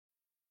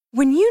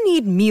When you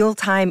need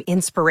mealtime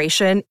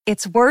inspiration,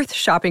 it's worth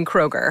shopping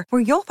Kroger,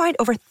 where you'll find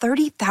over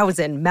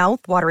 30,000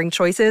 mouth-watering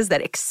choices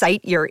that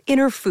excite your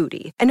inner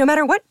foodie. And no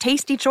matter what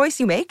tasty choice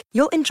you make,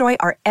 you'll enjoy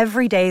our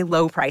everyday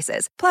low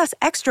prices, plus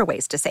extra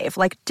ways to save,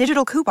 like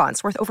digital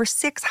coupons worth over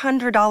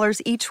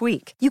 $600 each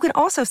week. You can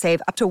also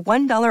save up to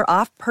 $1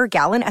 off per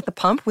gallon at the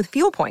pump with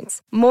fuel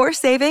points. More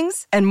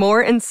savings and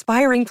more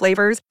inspiring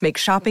flavors make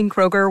shopping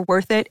Kroger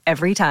worth it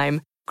every time.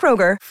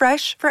 Kroger,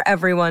 fresh for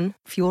everyone.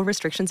 Fuel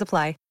restrictions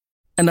apply.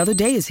 Another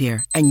day is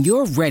here, and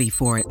you're ready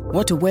for it.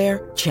 What to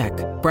wear? Check.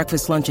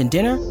 Breakfast, lunch, and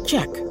dinner?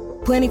 Check.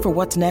 Planning for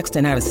what's next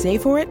and how to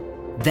save for it?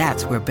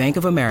 That's where Bank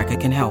of America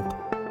can help.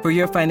 For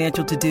your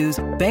financial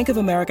to-dos, Bank of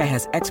America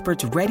has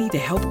experts ready to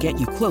help get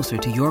you closer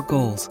to your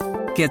goals.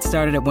 Get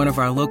started at one of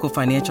our local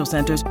financial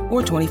centers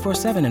or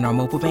 24/7 in our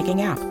mobile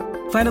banking app.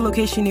 Find a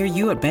location near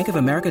you at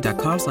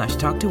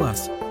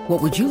bankofamerica.com/talktous.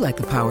 What would you like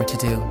the power to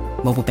do?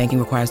 Mobile banking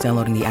requires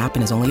downloading the app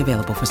and is only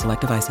available for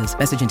select devices.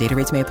 Message and data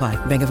rates may apply.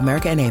 Bank of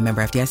America N.A.,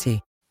 member FDIC.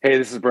 Hey,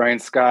 this is Brian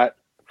Scott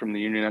from the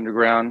Union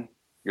Underground.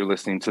 You're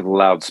listening to The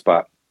Loud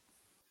Spot.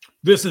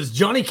 This is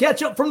Johnny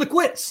Ketchup from The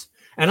Quits,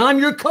 and I'm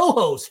your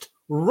co-host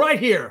right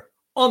here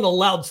on The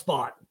Loud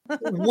Spot.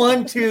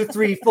 1, 2,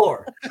 3,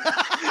 4.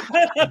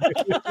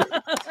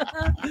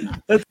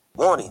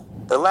 Warning,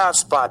 The Loud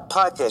Spot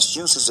podcast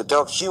uses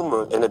adult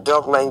humor and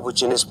adult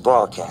language in its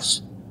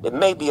broadcast. It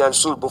may be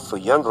unsuitable for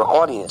younger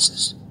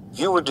audiences.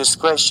 Viewer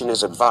discretion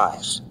is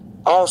advised.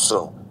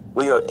 Also,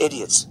 we are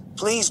idiots.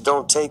 Please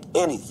don't take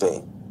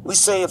anything we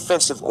say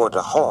offensive or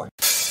to heart.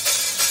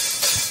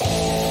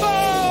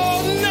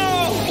 Oh,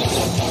 no!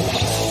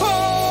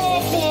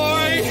 Oh,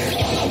 boy!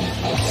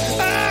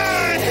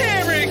 Ah,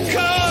 here it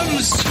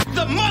comes!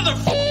 The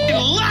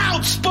motherfucking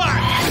Loud Spot!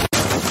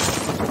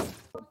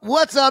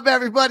 What's up,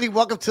 everybody?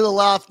 Welcome to The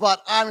Loud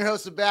Spot. I'm your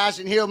host,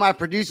 Sebastian, here with my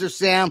producer,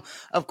 Sam.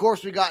 Of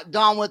course, we got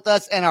Don with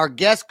us, and our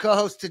guest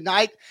co-host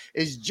tonight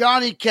is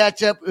Johnny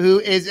Ketchup,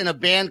 who is in a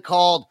band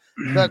called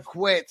The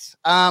Quits.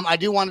 I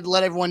do want to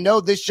let everyone know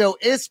this show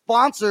is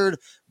sponsored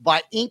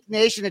by Ink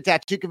Nation, a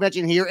tattoo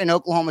convention here in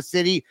Oklahoma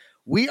City.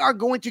 We are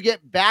going to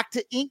get back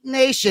to Ink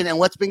Nation and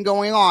what's been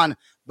going on.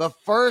 But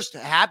first,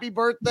 happy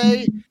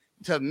birthday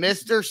to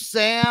Mr.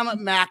 Sam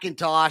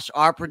McIntosh,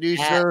 our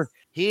producer. Yes.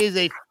 He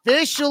is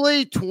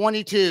officially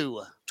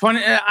 22. 20.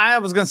 I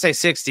was going to say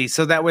 60,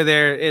 so that way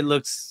there it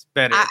looks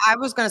better. I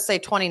was going to say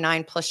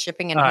 29 plus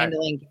shipping and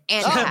handling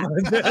and tax.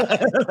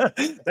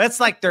 That's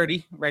like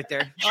 30 right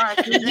there. All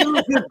right, you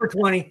look good for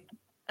 20.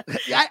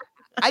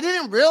 I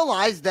didn't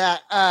realize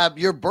that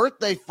your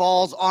birthday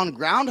falls on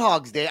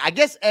Groundhog's Day. I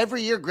guess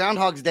every year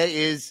Groundhog's Day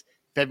is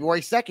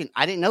February 2nd.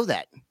 I didn't know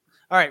that.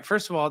 All right,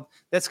 first of all,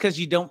 that's because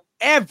you don't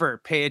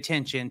ever pay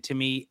attention to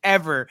me,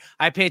 ever.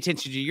 I pay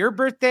attention to your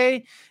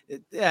birthday.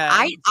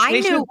 I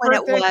knew when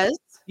it was.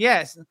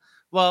 Yes.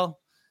 Well,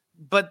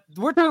 but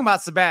we're talking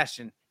about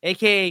Sebastian,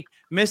 a.k.a.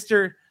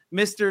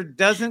 Mr.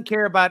 doesn't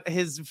care about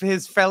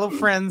his fellow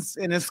friends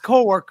and his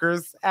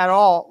coworkers at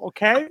all,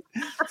 okay?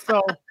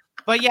 So,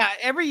 but yeah,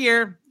 every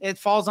year it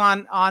falls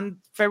on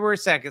February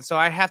 2nd. So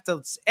I have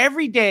to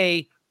every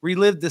day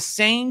relive the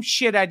same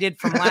shit I did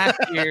from last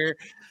year,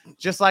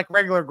 just like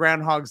regular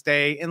Groundhog's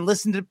Day, and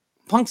listen to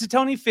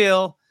Punxsutawney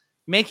Phil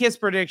make his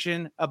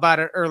prediction about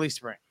an early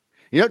spring.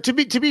 You know, to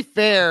be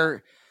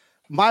fair,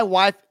 my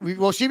wife,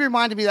 she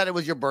reminded me that it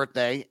was your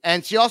birthday,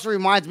 and she also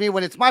reminds me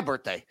when it's my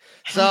birthday.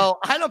 So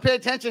I don't pay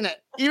attention to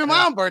even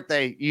my own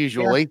birthday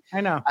usually. Yeah,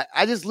 I know.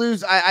 I just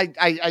lose.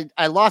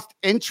 I lost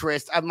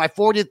interest. My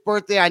 40th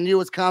birthday, I knew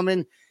was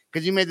coming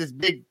because you made this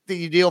big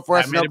deal for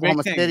us in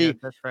Oklahoma City. Yeah,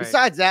 that's right.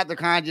 Besides that, they're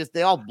kind of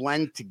they all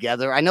blend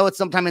together. I know it's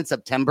sometime in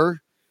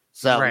September.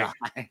 So right.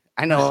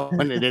 I know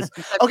when it is.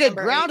 Okay,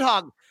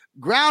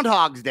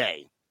 Groundhog's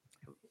Day.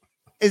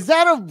 Is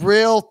that a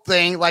real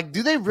thing? Like,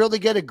 do they really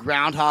get a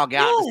groundhog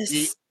out?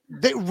 Yes.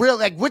 They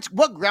really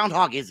what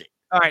groundhog is it?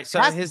 All right, so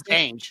his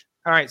change.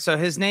 All right, so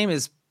his name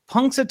is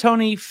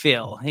Punxsutawney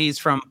Phil. He's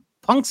from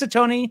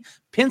Punxsutawney,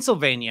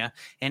 Pennsylvania,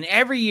 and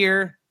every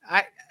year,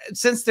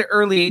 since the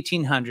early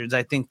 1800s,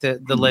 I think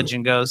the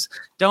legend goes.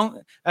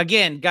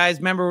 Guys,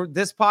 remember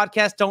this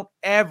podcast. Don't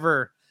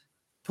ever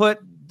put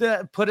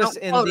us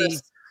in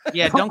the.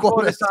 Yeah, don't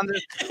quote us on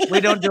this. We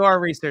don't do our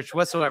research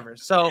whatsoever.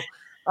 So.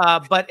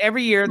 But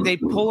every year they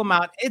pull him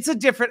out. It's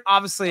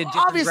obviously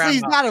groundhog.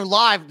 He's not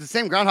alive. The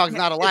same groundhog's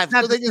not alive.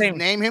 So they just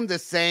name him the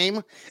same.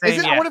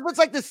 What if it's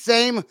like the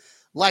same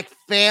like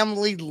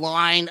family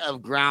line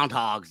of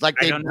groundhogs? Like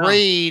they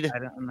breed. I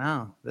don't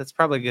know. That's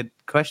probably a good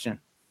question.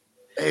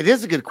 It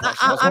is a good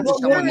question. I'm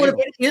sure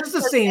it is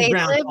the same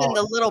groundhog. They live in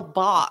the little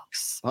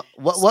box.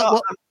 What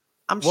was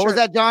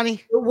that,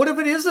 Johnny? What if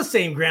it is the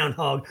same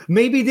groundhog?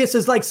 Maybe this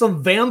is like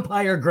some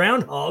vampire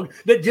groundhog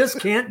that just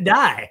can't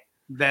die.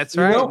 That's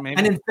right.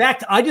 And in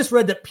fact, I just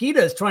read that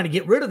PETA is trying to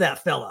get rid of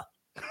that fella.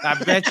 I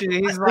bet you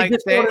he's like,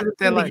 they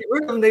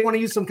want to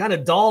use some kind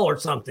of doll or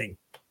something.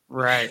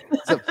 Right.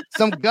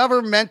 Some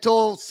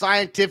governmental,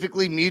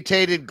 scientifically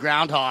mutated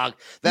groundhog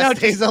that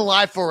stays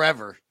alive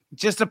forever.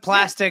 Just a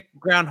plastic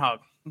groundhog.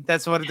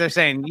 That's what they're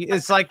saying.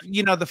 It's like,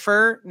 the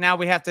fur. Now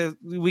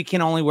we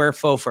can only wear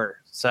faux fur.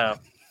 So,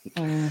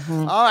 all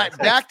right,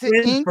 back to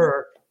ink.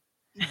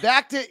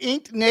 Back to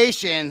Ink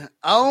Nation.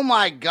 Oh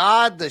my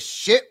God, the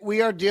shit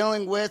we are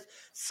dealing with.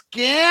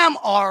 Scam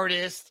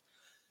artists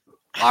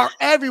are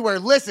everywhere.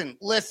 Listen.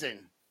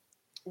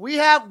 We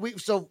have a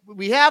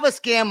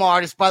scam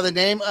artist by the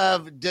name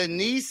of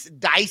Denise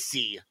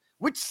Dicey,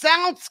 which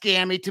sounds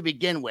scammy to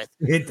begin with.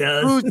 It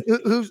does.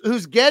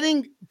 Who's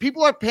getting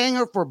people are paying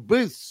her for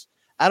booths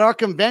at our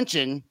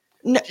convention.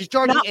 No, she's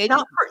charging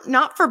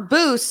not for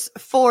booths,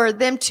 for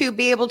them to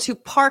be able to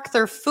park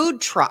their food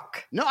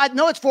truck. No,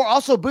 it's for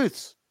also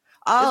booths.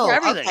 Oh,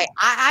 okay.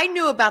 I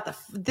knew about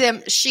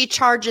them. She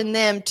charging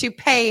them to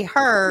pay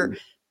her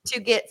to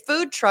get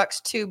food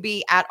trucks to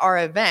be at our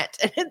event,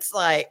 and it's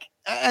like.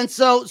 And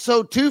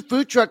so two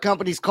food truck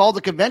companies called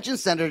the convention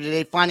center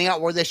today, finding out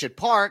where they should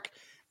park,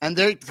 and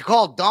they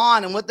called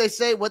Dawn. And what they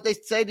say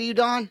to you,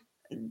 Dawn?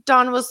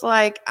 Dawn was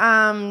like,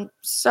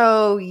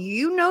 so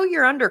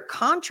you're under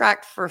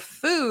contract for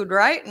food,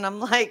 right? And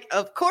I'm like,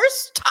 of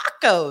course,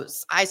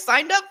 tacos. I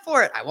signed up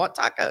for it. I want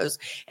tacos.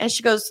 And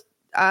she goes,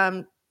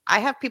 I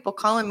have people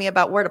calling me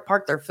about where to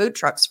park their food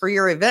trucks for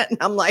your event.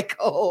 And I'm like,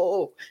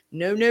 oh,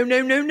 no.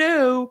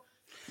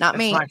 Not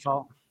me. It's my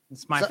fault.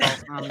 It's my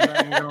fault.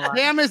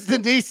 Damn, it's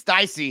Denise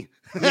Dicey.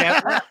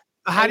 Yeah.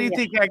 How do you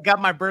think I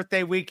got my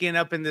birthday weekend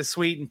up in the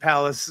suite in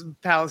Palace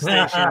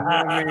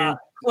Station?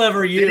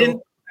 Clever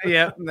you.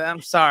 Yeah,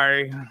 I'm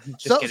sorry.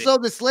 So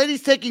this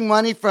lady's taking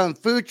money from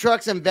food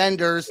trucks and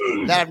vendors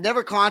that have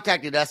never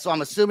contacted us. So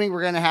I'm assuming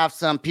we're going to have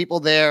some people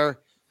there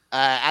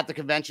at the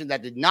convention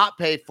that did not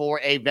pay for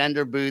a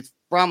vendor booth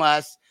from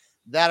us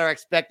that are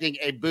expecting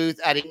a booth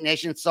at Ink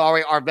Nation.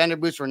 Sorry, our vendor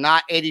booths were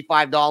not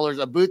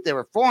 $85 a booth. They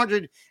were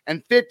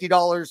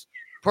 $450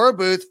 per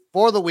booth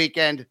for the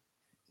weekend.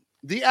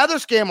 The other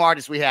scam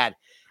artist we had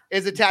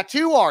is a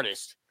tattoo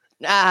artist.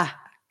 A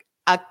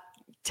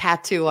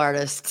tattoo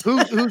artist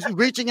who's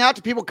reaching out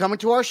to people coming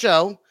to our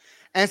show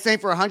and saying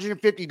for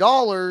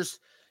 $150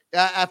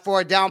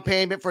 for a down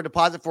payment for a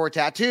deposit for a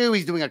tattoo.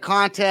 He's doing a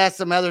contest,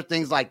 some other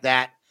things like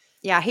that.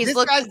 Yeah, he's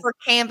looking for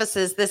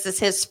canvases. This is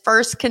his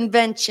first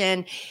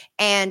convention.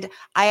 And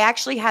I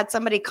actually had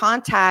somebody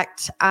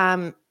contact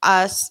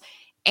us,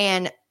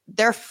 and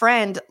their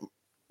friend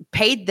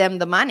paid them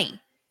the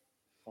money.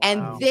 Wow.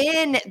 And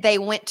then they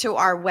went to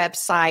our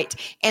website.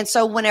 And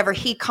so whenever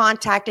he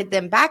contacted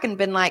them back and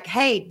been like,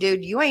 hey,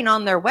 dude, you ain't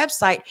on their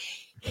website,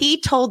 he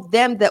told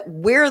them that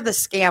we're the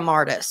scam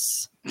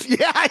artists.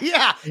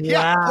 Yeah.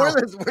 Wow.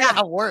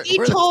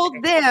 He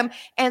told them.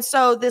 And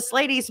so this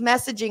lady's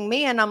messaging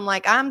me, and I'm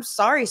like, I'm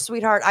sorry,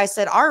 sweetheart. I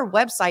said, our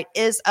website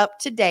is up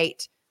to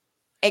date.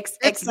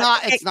 It's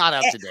not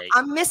up to date.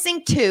 I'm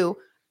missing 2,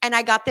 and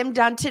I got them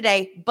done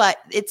today, but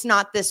it's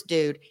not this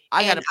dude.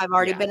 I've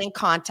already been in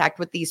contact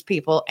with these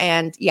people.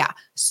 And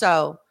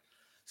so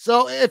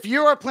if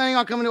you are planning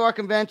on coming to our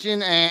convention,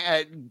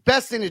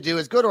 best thing to do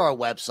is go to our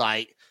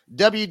website,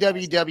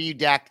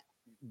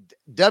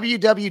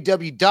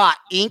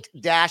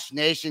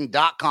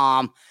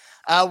 www.ink-nation.com.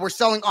 We're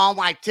selling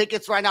online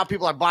tickets right now.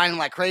 People are buying them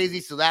like crazy,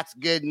 so that's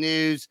good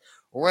news.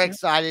 We're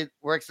excited.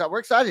 We're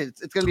excited.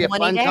 It's going to be a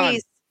fun time.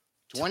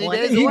 20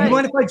 days away. You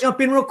mind if I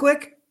jump in real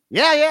quick?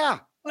 Yeah.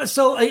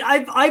 So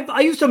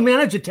I used to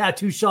manage a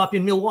tattoo shop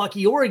in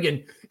Milwaukee,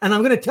 Oregon, and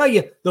I'm going to tell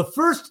you the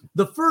first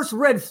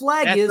red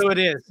flag That's is who it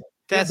is.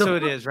 That's who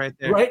it is right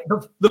there. Right?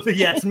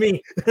 Yeah, it's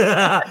me.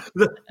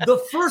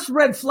 the first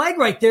red flag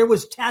right there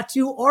was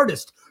tattoo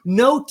artist.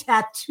 No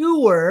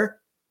tattooer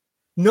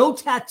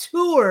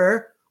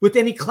with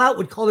any clout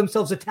would call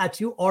themselves a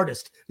tattoo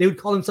artist. They would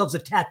call themselves a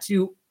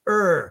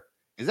tattooer.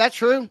 Is that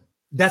true?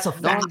 That's a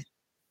fact.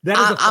 That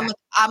is a fact.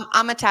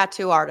 I'm a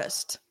tattoo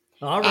artist.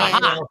 All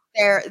right.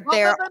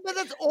 But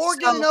that's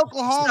Oregon and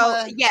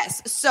Oklahoma. So,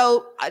 yes.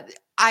 So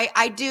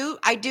I do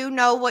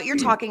know what you're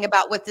talking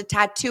about with the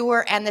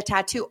tattooer and the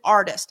tattoo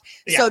artist.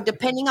 Yeah. So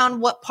depending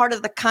on what part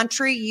of the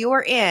country you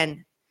are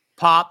in,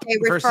 they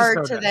refer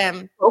to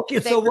them. Okay,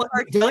 so what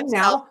you're doing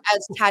now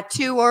as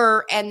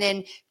tattooer and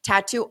then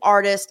tattoo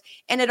artist,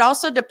 and it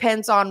also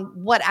depends on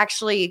what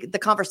actually the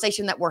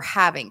conversation that we're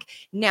having.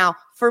 Now,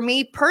 for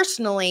me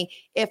personally,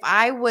 if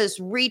I was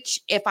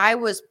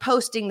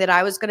posting that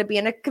I was going to be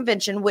in a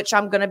convention, which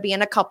I'm going to be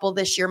in a couple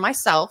this year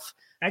myself,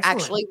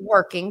 actually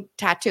working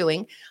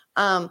tattooing,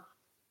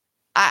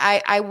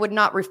 I would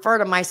not refer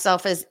to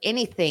myself as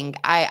anything.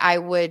 I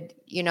would,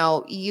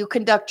 you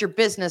conduct your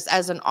business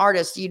as an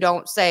artist. You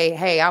don't say,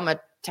 hey, I'm a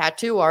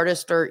tattoo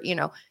artist, or,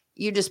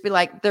 you just be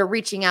like, they're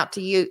reaching out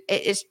to you.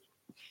 It's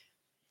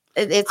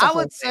I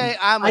would say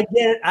I'm a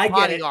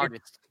body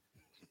artist.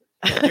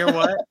 You're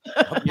what?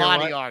 A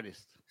body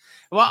artist.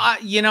 Well,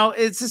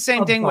 it's the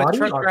same thing with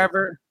truck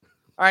driver.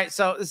 All right.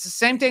 So it's the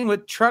same thing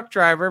with truck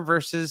driver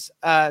versus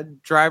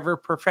driver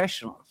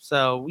professional.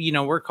 So,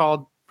 we're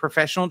called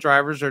professional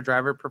drivers or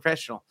driver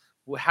professional,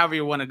 however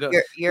you want to go.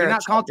 You're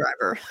not called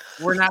driver.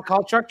 We're not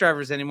called truck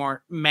drivers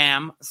anymore,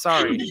 ma'am.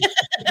 Sorry.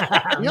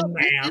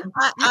 Ma'am.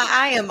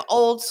 I am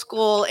old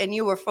school, and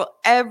you will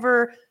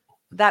forever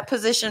that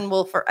position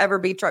will forever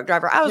be truck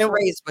driver. I was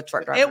raised with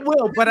truck driver. It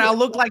will, but I'll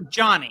look like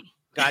Johnny.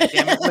 God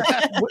damn it!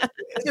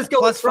 Just go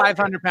plus with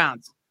 500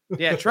 pounds.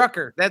 Yeah,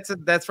 trucker. That's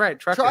right.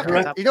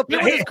 Trucker. You know,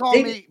 people just call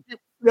me.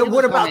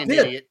 What about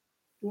this?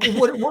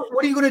 What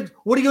are you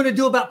gonna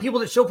do about people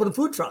that show up with a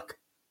food truck?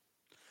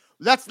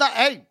 That's not.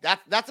 Hey,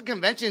 that's a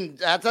convention.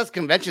 That's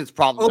convention's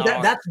problem. Oh,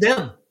 that's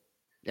them.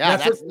 Yeah,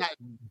 that's not.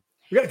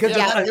 Yeah,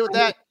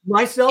 because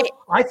myself,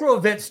 I throw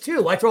events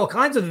too. I throw all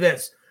kinds of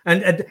events,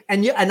 and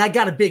I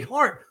got a big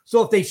heart.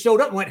 So if they showed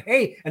up and went,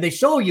 hey, and they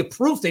show you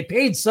proof they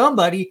paid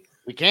somebody,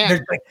 we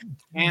can't.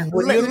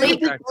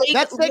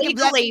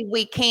 Legally,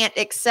 we can't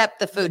accept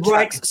the food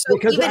trucks. Right. So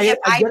because even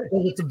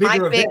it's a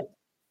bigger event.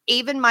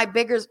 Even my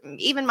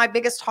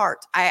biggest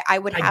heart, I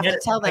would have to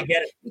tell them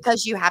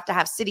because you have to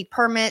have city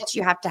permits,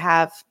 you have to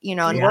have,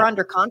 and we're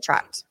under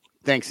contract.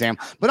 Thanks, Sam.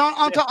 But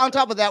on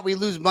top of that, we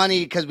lose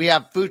money because we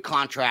have food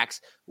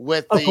contracts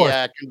with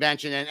the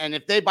convention, and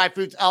if they buy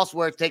foods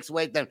elsewhere, it takes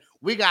away. Then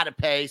we got to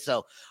pay.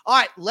 So, all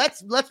right,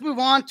 let's move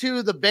on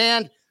to the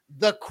band,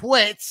 The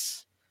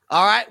Quits.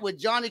 All right, with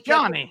Johnny.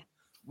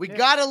 We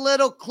got a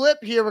little clip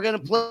here. We're gonna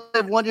play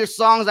one of your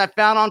songs I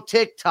found on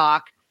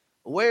TikTok.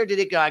 Where did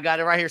it go? I got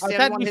it right here.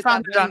 I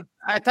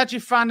thought you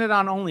found it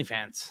on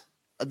OnlyFans.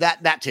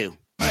 That too.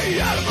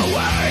 Hey, out of my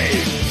way.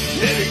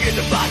 Living in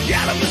the back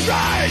out of the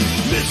side.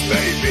 This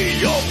may be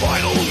your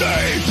final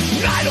day.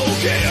 I don't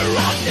care,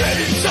 I'm dead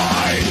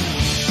inside.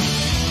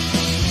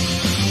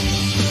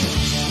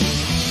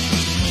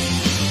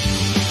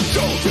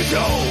 Toe to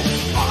toe,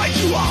 eye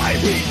to eye.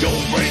 We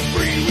don't break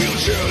free, we'll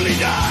surely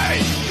die.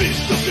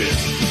 Fist to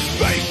fist,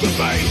 face to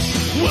face.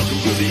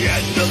 Welcome to the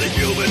end of the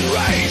human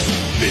race.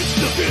 Fist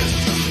to fist,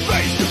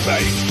 face to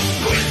face.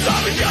 Quits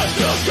are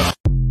just a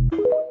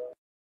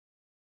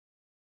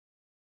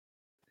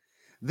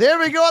There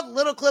we go. A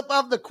little clip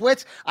of The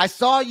Quits. I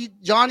saw you,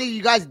 Johnny.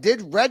 You guys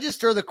did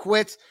register The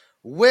Quits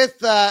with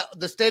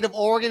the state of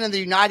Oregon in the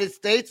United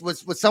States.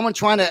 Was someone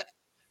trying to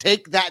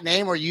take that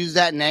name or use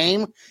that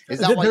name? Is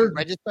that why you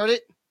registered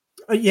it?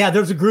 Yeah,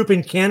 there's a group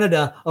in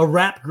Canada, a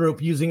rap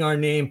group using our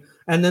name,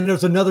 and then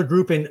there's another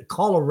group in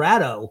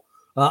Colorado.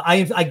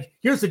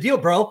 Here's the deal,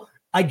 bro.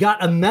 I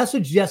got a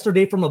message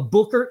yesterday from a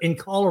booker in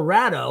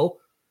Colorado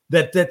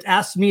that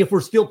asked me if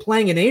we're still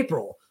playing in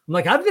April. I'm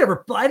like, I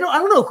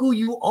don't know who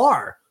you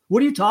are.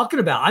 What are you talking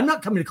about? I'm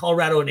not coming to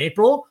Colorado in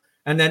April.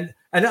 And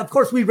of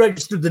course we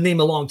registered the name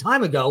a long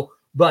time ago,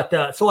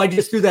 but so I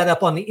just threw that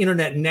up on the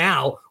internet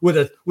now with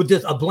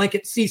just a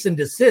blanket cease and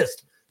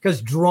desist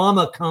because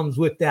drama comes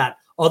with that,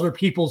 other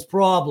people's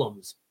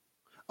problems.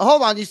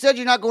 Hold on, you said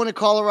you're not going to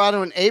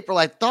Colorado in April.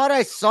 I thought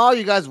I saw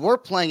you guys were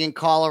playing in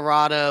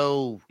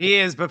Colorado. He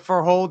is, but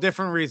for whole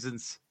different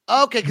reasons.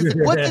 Okay, because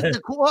the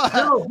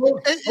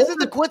Quits isn't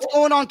the Quits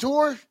going on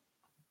tour?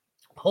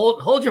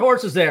 Hold your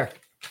horses there.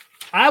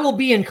 I will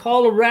be in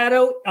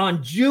Colorado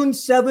on June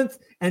 7th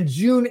and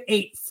June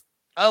 8th.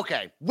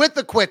 Okay. With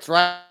The Quits,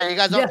 right? You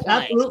guys are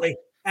playing.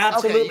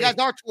 Absolutely. Okay, you guys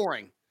are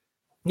touring.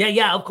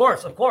 Yeah, of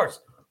course.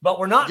 But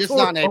we're not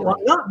touring.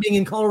 We're not being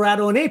in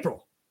Colorado in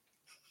April.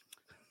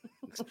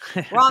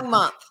 Wrong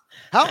month.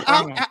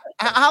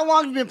 How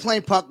long have you been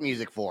playing punk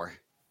music for?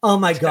 Oh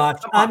my gosh.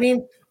 I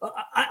mean,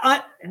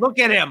 I look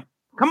at him.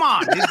 Come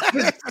on.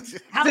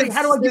 How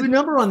do I give a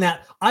number on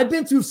that? I've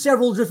been through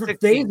several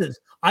different phases.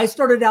 I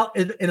started out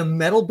in a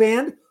metal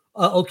band,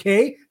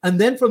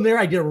 and then from there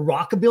I did a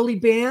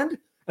rockabilly band,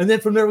 and then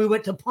from there we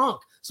went to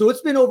punk. So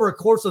it's been over a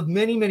course of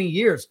many, many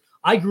years.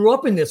 I grew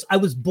up in this. I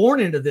was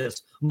born into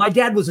this. My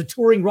dad was a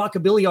touring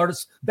rockabilly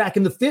artist back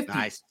in the 50s.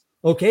 Nice.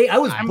 Okay, I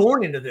was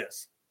born into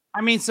this.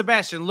 I mean,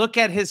 Sebastian, look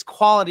at his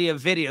quality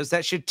of videos.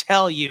 That should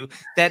tell you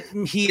that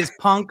he is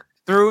punk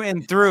through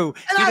and through.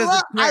 And I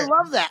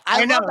love that.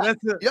 I love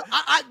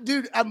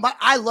that.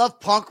 I love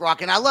punk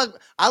rock, and I love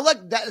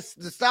that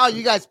the style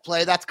you guys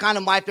play. That's kind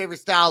of my favorite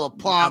style of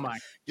punk.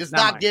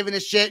 Not giving a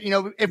shit.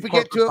 If we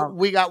get to it,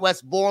 we got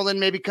Wes Borland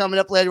maybe coming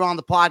up later on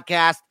the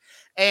podcast,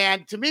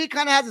 and to me, it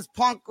kind of has this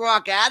punk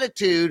rock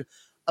attitude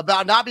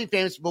about not being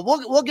famous. But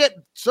we'll get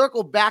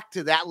circled back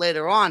to that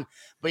later on.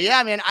 But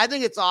yeah, man, I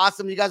think it's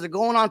awesome. You guys are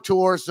going on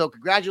tour, so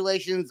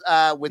congratulations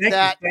with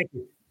that. Thank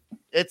you.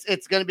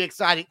 It's going to be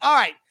exciting. All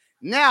right.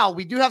 Now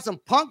we do have some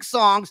punk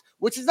songs,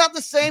 which is not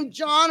the same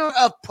genre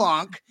of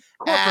punk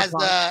as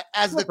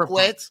the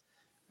Quits,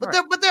 but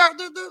they're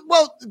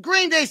well.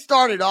 Green Day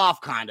started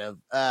off kind of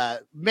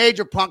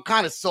major punk,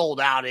 kind of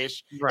sold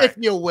out-ish, if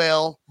you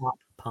will.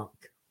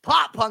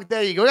 Pop punk.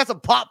 There you go. We got some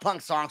pop punk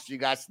songs for you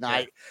guys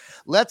tonight.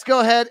 Yeah. Let's go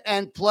ahead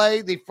and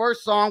play the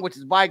first song, which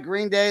is by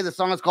Green Day. The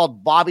song is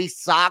called Bobby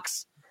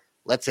Socks.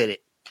 Let's hit it.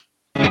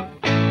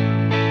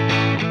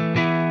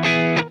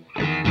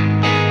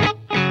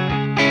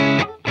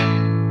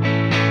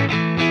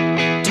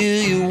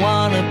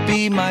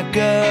 Be my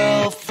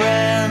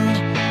girlfriend.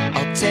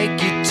 I'll take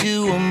you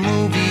to a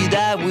movie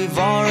that we've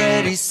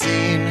already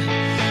seen,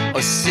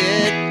 or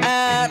sit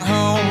at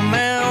home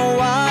and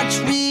watch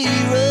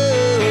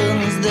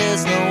reruns.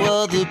 There's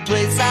no other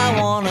place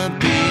I wanna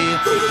be.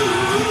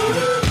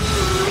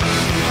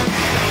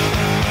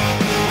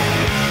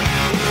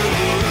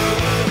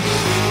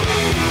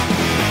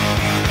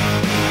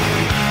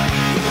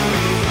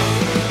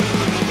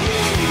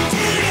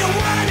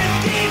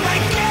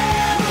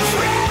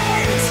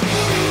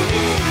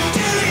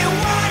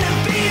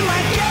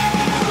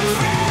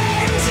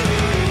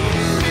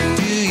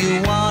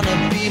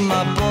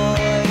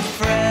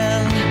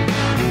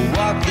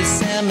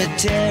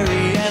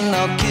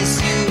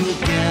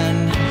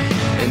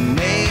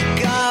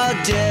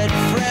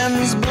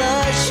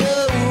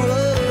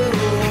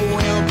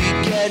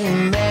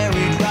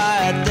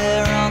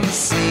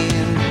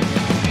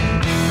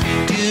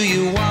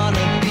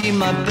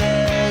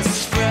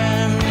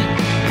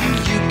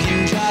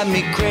 drive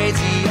me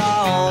crazy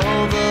all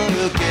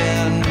over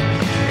again.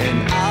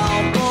 And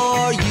I'll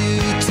bore you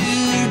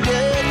to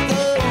death.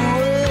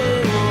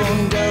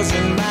 Oh,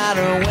 doesn't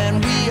matter when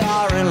we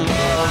are in love.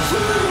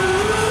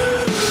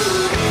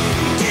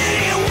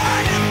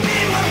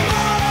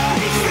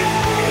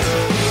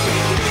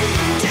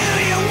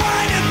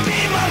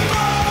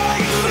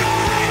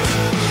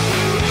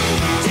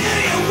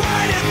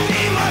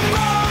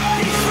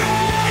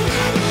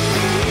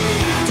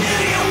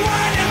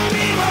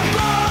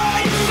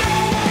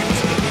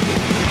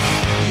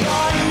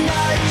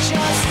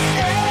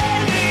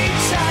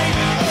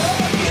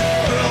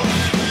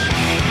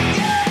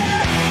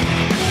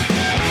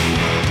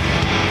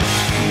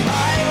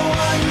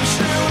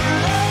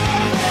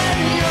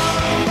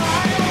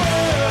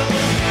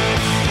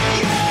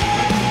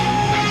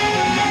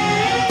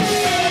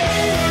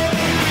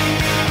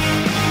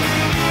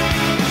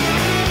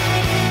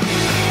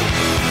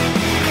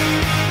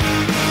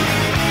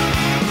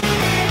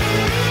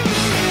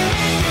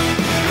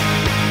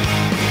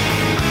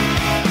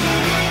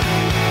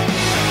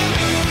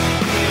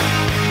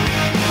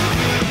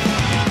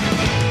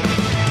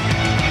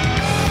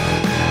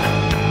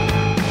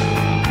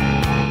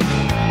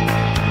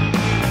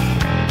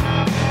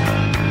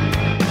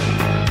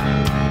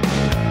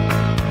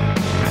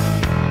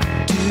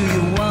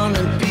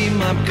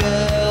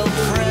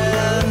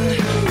 Girlfriend,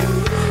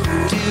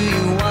 do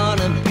you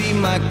wanna be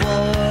my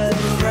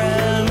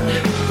boyfriend?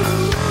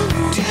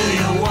 Do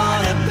you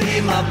wanna be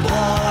my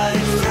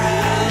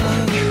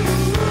boyfriend?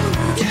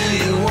 Do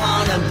you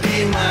wanna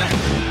be my?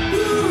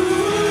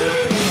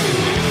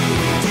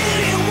 Do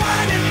you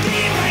wanna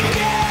be my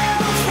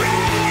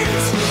girlfriend? Do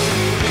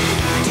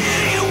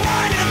you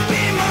wanna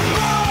be my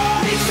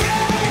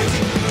boyfriend?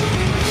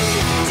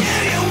 Do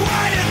you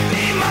wanna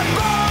be my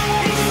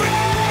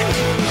boyfriend?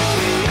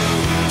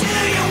 Do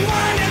you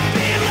wanna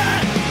be my?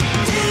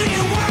 Do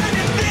you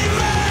wanna be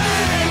my?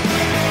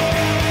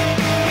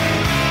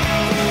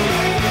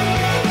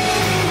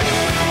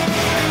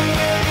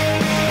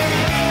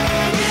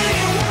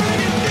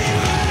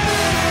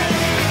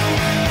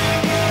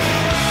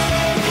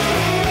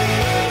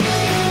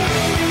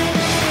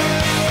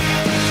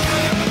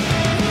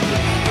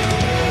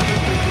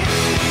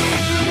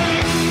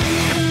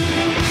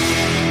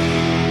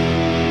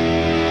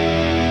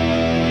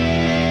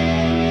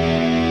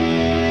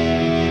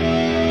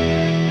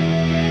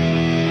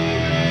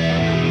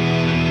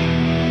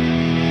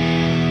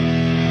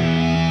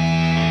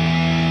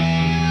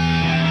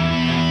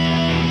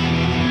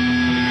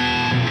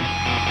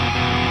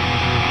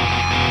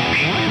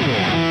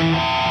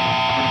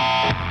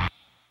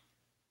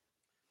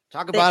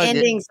 Talk The about it.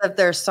 endings of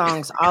their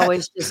songs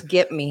always just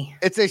get me.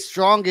 It's a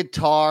strong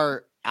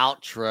guitar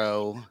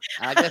outro.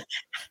 I guess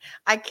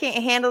I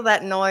can't handle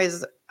that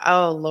noise.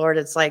 Oh Lord,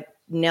 it's like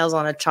nails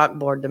on a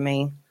chalkboard to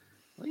me.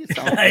 Is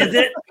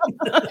it?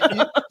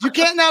 you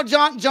can't now,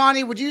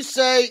 Johnny. Would you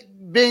say,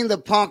 being the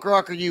punk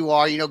rocker you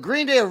are, you know,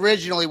 Green Day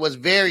originally was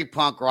very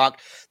punk rock.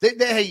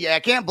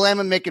 I can't blame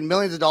them making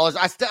millions of dollars.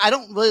 I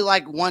don't really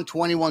like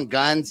 121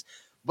 Guns,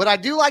 but I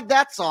do like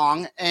that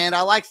song, and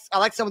I like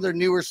some of their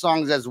newer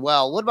songs as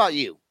well. What about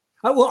you?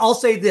 Well, I'll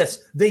say this.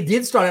 They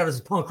did start out as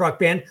a punk rock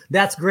band.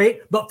 That's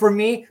great. But for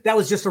me, that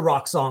was just a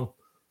rock song.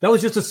 That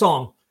was just a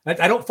song.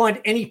 I don't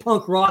find any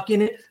punk rock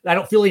in it. I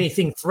don't feel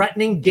anything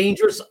threatening,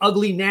 dangerous,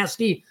 ugly,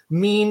 nasty,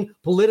 mean,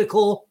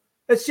 political.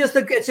 It's just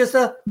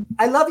a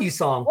I love you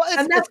song. Well, it's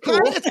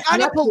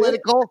kind of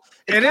political.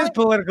 It is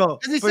political.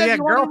 Because he said,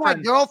 "You want to be my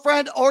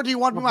girlfriend, or do you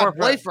want to be my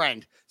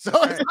boyfriend?" So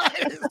it's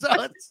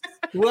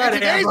whatever.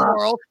 In today's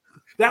world.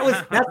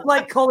 That's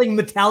like calling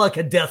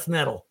Metallica death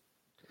metal.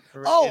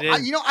 Oh,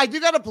 I do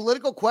got a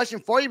political question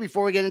for you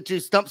before we get into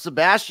Stump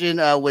Sebastian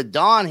with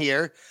Don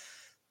here.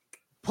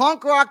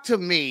 Punk rock to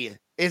me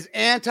is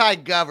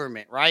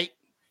anti-government, right?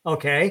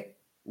 Okay.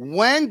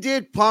 When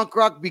did punk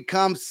rock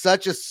become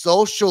such a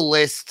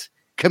socialist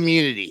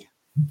community?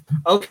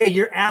 Okay,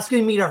 you're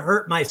asking me to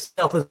hurt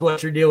myself is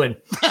what you're doing.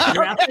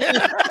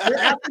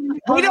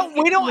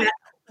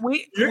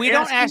 We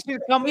don't ask you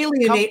to come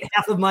alienate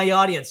half of my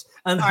audience,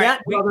 and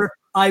brother,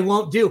 I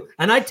won't do.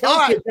 And I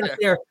tell kids out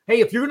there,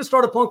 hey, if you're going to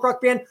start a punk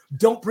rock band,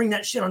 don't bring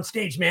that shit on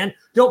stage, man.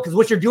 Don't, because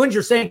what you're doing is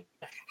you're saying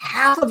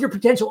half of your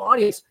potential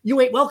audience,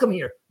 you ain't welcome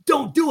here.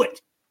 Don't do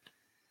it.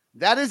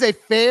 That is a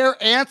fair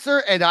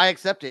answer, and I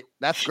accept it.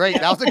 That's great.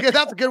 That's a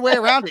good way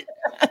around it.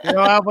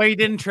 Well, we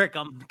didn't trick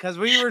them because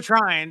we were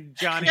trying,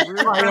 Johnny. We were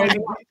trying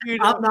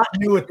I'm not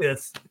new at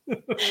this.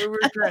 We were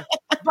trying.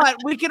 But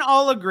we can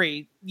all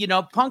agree,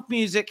 punk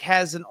music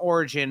has an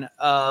origin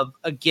of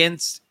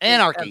against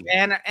anarchy,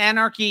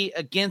 anarchy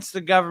against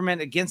the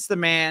government, against the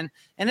man,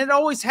 and it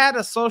always had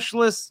a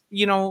socialist,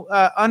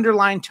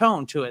 underlying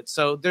tone to it.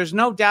 So there's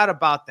no doubt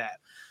about that.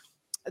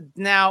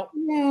 Now,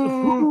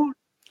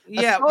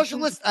 a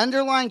socialist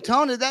underlying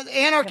tone is that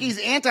anarchy is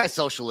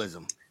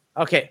anti-socialism.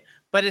 Okay,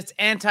 but it's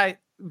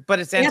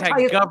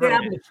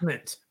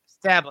anti-government.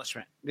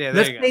 Establishment. Yeah,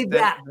 there Let's you go. say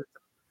that.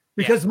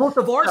 Because most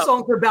of our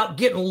songs are about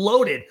getting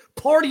loaded,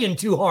 partying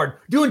too hard,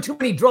 doing too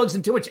many drugs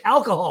and too much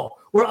alcohol,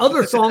 where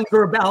other songs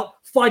are about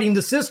fighting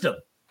the system.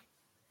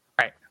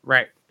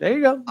 Right. There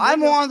you go.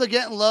 I'm on the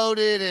getting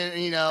loaded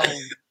and,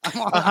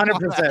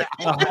 100%.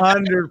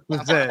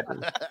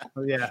 100%.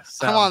 Yeah.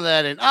 So. I'm on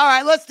that end. All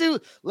right, let's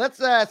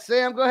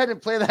Sam, go ahead and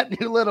play that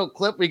new little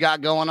clip we got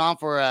going on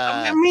for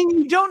I mean,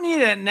 you don't need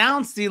to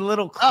announce the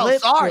little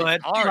clip. Sorry.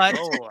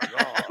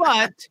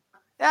 But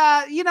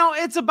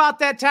it's about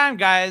that time,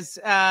 guys.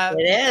 It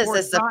is.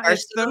 It's the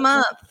first of the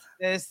month.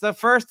 It's the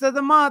first of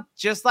the month.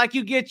 Just like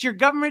you get your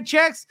government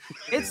checks,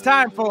 it's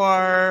time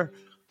for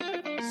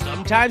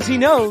Sometimes He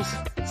Knows,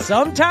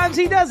 Sometimes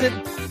He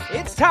Doesn't.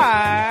 It's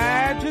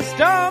time to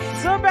stump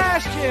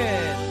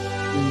Sebastian.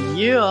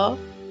 Yeah.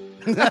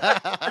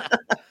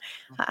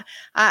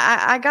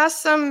 I got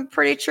some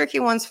pretty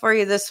tricky ones for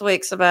you this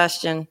week,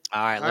 Sebastian.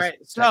 All right.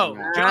 So,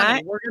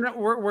 Johnny,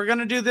 we're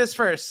gonna do this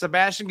first.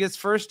 Sebastian gets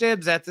first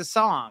dibs at the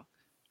song,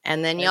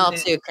 and then y'all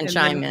two can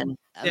chime in.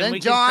 And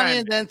then Johnny,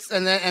 and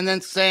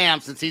then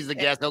Sam, since he's the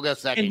guest, he'll go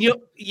second.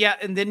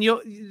 And then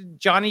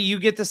Johnny, you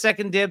get the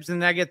second dibs,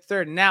 and I get the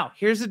third. Now,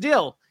 here's the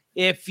deal: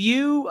 if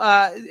you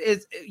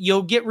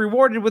you'll get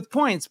rewarded with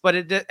points, but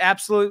it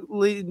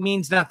absolutely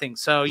means nothing.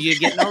 So you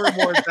get no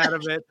rewards out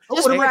of it.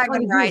 Just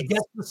bragging rights.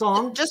 Guess the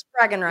song. Just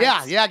bragging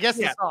rights. Yeah. Guess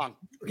the song.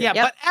 Yeah,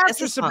 but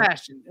after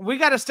Sebastian, we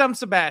got to stump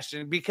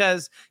Sebastian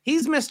because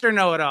he's Mr.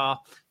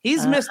 Know-It-All.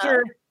 He's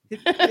Mr.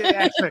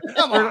 Actually,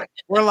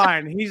 we're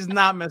lying. He's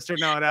not Mr.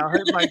 Know-It-All.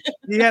 Like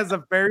he has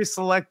a very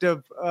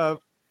selective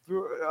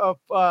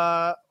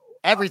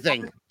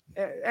everything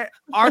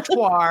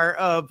archoir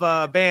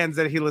of bands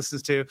that he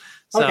listens to.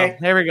 So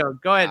Here we go.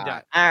 Go ahead,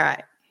 John. All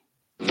right.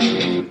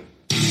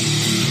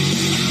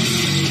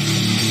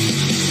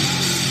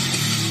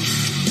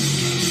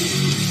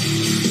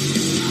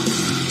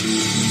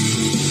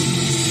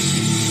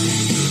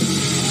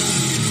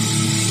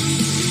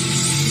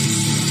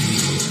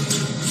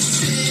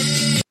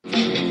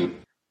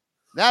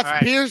 That's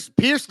right.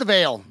 Pierce the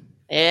Veil.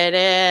 It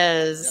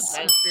is.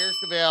 That's Pierce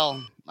the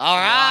Veil. All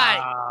right.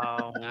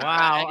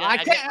 Wow. I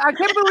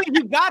can't believe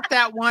you got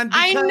that one.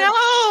 I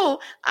know.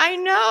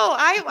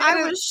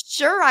 I was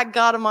sure I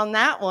got him on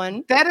that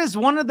one. That is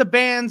one of the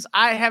bands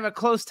I have a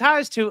close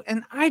ties to,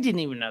 and I didn't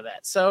even know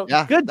that. So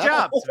good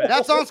job.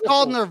 That song's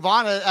called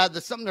Nirvana.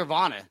 Something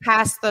Nirvana.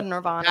 Past the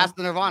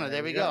Nirvana.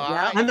 There we go. All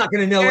right. I'm not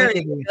going to know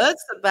anything. Good,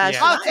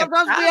 Sebastian. Oh,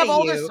 sometimes we have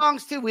older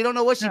songs too. We don't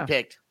know what she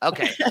picked.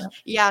 Okay.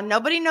 Yeah,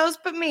 nobody knows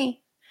but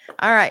me.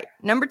 All right,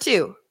 number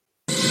 2.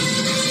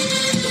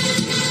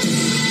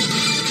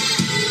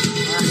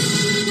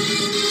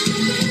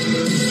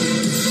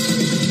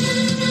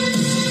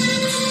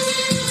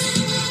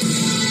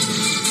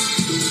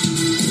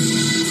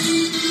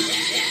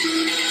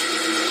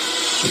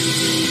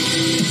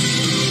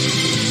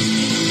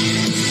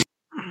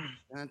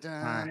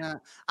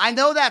 I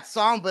know that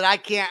song, but I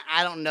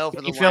don't know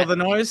for the. You feel the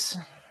noise?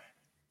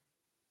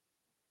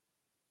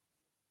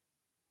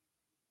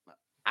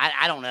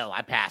 I don't know.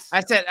 I passed.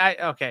 I said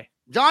okay.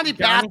 Johnny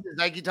passes.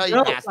 I can tell you,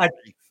 No, passed.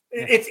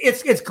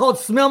 It's called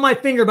 "Smell My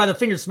Finger" by the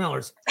Finger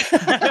Smellers.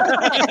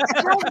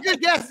 That was a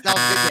good guess. Good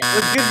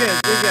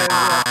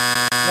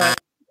guess.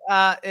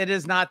 But it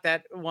is not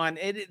that one.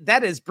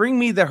 That is "Bring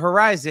Me the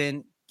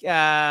Horizon."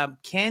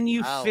 Can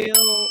you feel?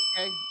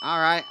 Okay. All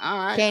right.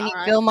 Can you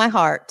feel my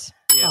heart?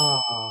 Yeah.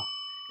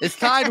 It's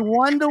tied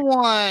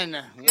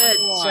 1-1. Good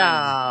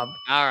job.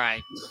 All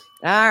right.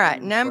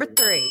 Number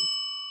 3.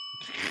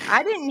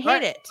 I didn't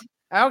hit it.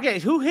 Okay,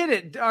 who hit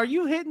it? Are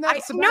you hitting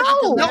that? No.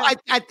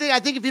 I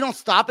think if you don't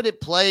stop it,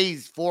 it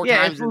plays 4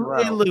 times in a row.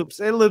 It loops.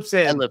 It loops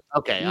in.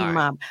 Okay. All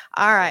right.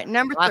 All right.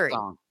 Number 3.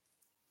 Song.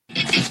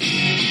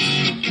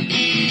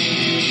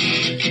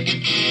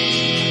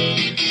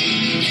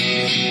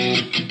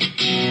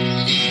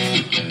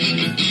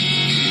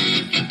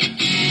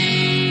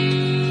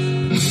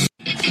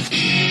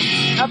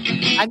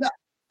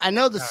 I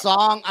know the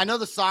song. I know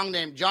the song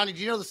name. Johnny,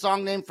 do you know the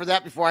song name for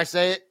that before I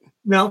say it?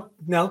 No.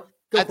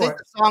 I think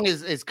the song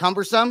is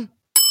Cumbersome.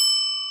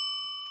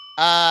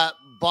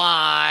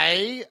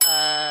 By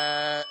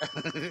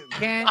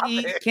Can't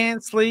eat,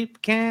 can't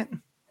sleep, can't.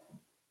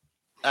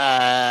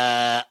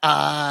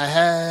 I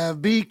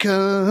have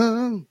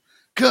become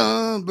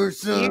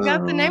cumbersome. You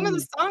got the name of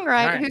the song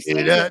right. Who sings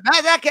it?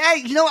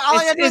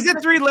 Is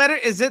it 3 letters?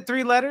 Is it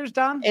 3 letters,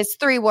 Don? It's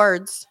 3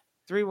 words.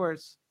 3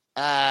 words.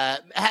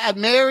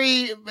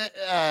 Mary.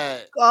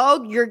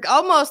 You're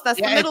almost. That's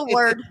the middle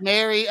word. It's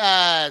Mary.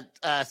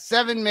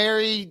 7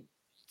 Mary.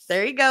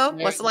 There you go.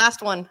 What's the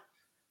last one?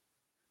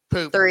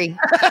 Poop. 3.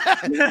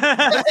 7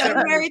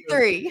 Mary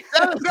 3.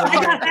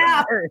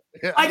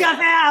 I got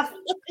half.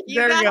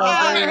 You got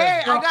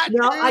half.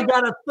 I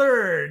got a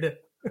third.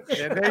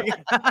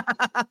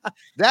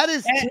 That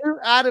is 2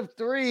 out of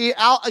 3.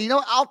 I'll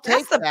take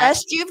That's the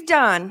best you've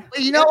done.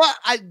 You know what?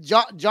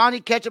 Johnny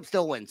Ketchup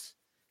still wins.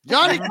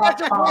 Johnny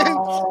Ketchup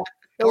wins.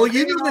 Well,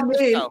 you knew the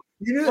name.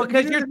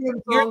 Because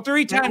you're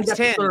 3 times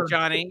 10,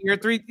 Johnny. You're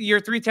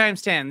 3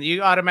 times 10.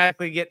 You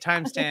automatically get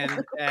times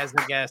 10 as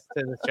a guest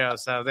to the show.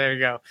 So there you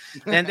go.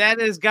 And that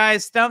is,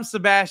 guys, Stump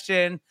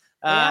Sebastian.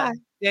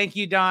 Thank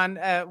you, Don.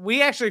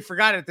 We actually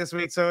forgot it this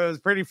week, so it was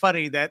pretty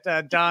funny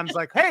that Don's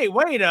like, "Hey,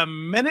 wait a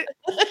minute,"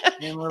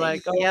 and we're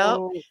like,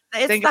 "Oh,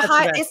 it's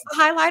the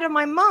highlight of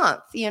my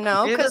month,"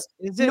 because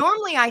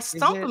normally I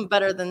stump them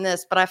better than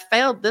this, but I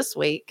failed this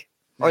week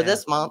or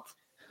this month.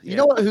 You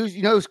know what?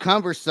 Who's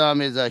cumbersome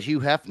is Hugh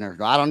Hefner.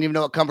 I don't even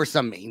know what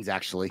cumbersome means,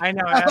 actually. I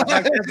know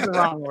that's the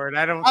wrong word.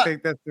 I don't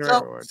think that's the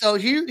right word. So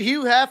Hugh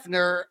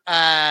Hefner,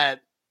 I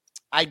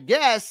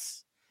guess.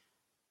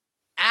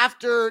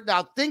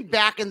 Now think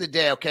back in the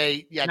day,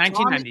 okay? Yeah,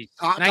 1990s.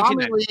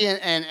 Tommy Lee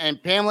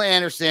and Pamela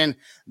Anderson,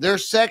 their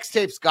sex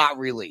tapes got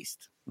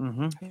released.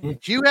 Mm-hmm.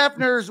 Hugh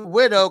Hefner's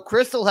widow,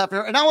 Crystal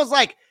Hefner, and I was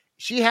like,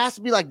 she has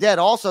to be like dead.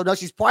 Also, no,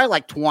 she's probably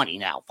like 20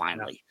 now.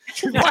 Finally,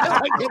 she's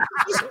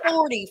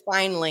 40.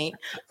 Finally.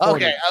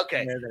 40.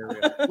 Okay.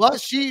 Well,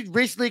 she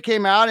recently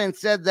came out and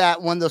said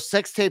that when those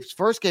sex tapes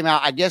first came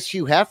out, I guess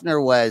Hugh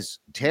Hefner was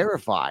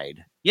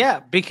terrified.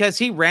 Yeah, because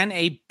he ran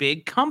a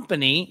big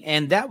company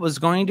and that was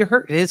going to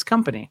hurt his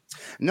company.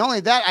 Not only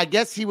that, I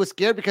guess he was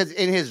scared because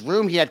in his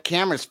room, he had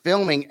cameras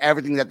filming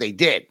everything that they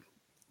did.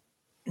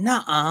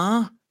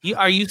 Nuh-uh.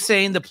 Are you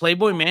saying the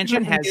Playboy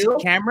Mansion has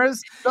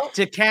cameras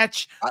to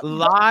catch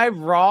live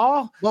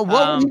raw? Well,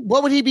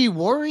 what would he be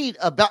worried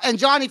about? And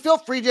Johnny, feel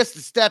free just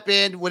to step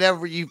in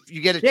whenever you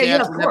get a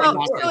chance.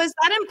 So is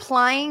that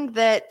implying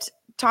that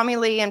Tommy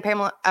Lee and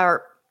Pamela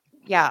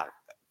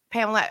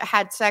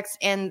had sex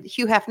in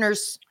Hugh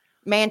Hefner's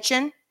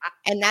mansion,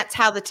 and that's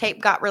how the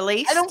tape got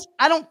released?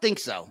 I don't think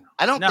so.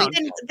 I don't think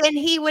so. Then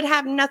he would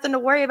have nothing to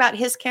worry about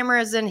his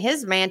cameras in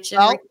his mansion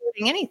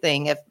recording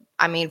anything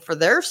for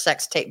their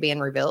sex tape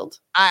being revealed.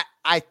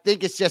 I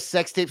think it's just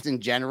sex tapes in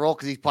general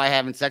because he's probably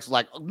having sex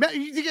with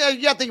you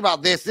got to think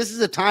about this. This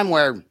is a time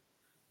where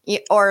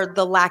or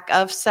the lack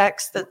of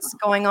sex that's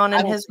going on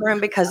in his room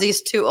because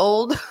he's too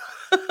old.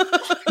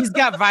 He's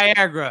got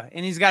Viagra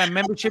and he's got a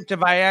membership to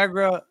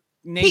Viagra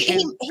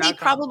Nation. He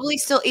probably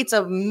still eats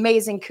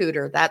amazing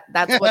cooter.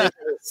 That's what it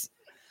is.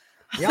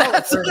 Nom.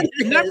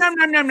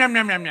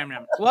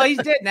 Well, he's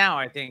dead now,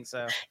 I think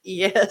so.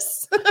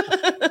 Yes.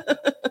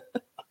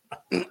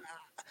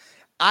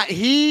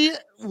 He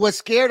was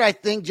scared, I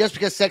think, just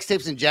because sex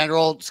tapes in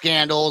general,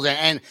 scandals,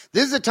 and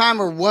this is a time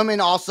where women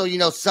also,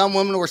 some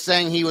women were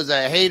saying he was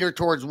a hater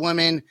towards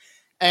women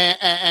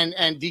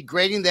and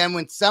degrading them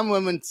when some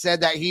women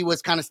said that he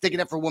was kind of sticking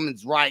up for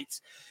women's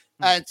rights.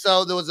 And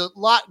so there was a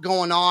lot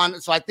going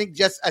on. So I think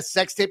just a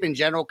sex tape in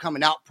general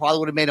coming out probably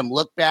would have made him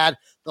look bad.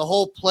 The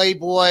whole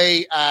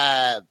Playboy,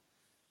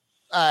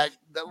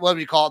 what do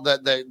you call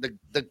it?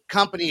 The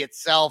company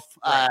itself,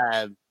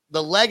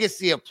 the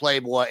legacy of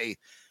Playboy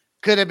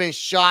could have been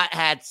shot,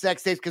 had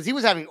sex tapes, because he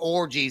was having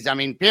orgies. I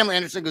mean, Pamela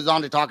Anderson goes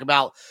on to talk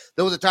about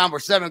there was a time where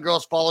 7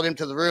 girls followed him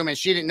to the room and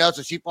she didn't know,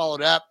 so she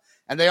followed up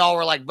and they all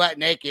were like butt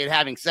naked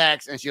having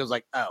sex. And she was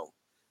like, oh,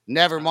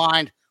 never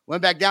mind.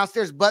 Went back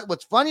downstairs. But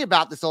what's funny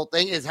about this whole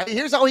thing is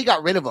here's how he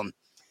got rid of them.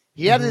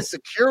 He had his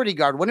security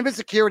guard, one of his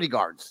security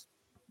guards,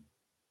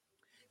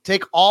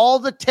 take all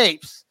the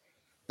tapes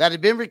that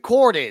had been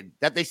recorded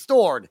that they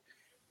stored,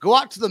 go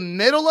out to the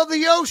middle of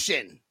the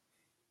ocean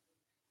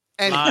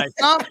and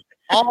dump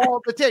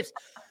all the tapes.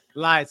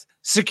 Lies.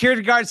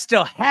 Security guard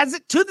still has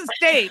it to this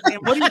day. And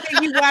what do you think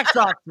he whacked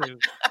off to?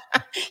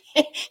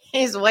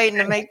 He's waiting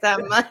to make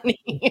that money.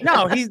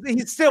 No, he's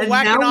still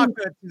whacking off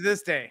to it to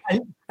this day.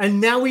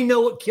 And now we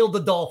know what killed the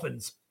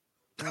dolphins.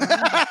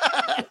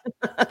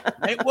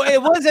 It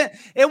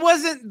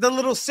wasn't the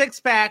little six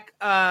pack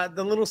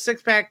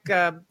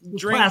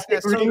drink.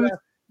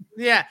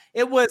 Yeah,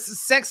 it was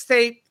sex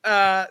tape.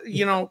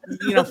 Film.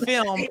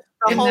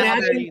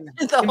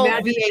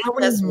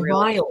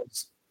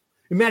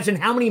 Imagine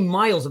how many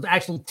miles of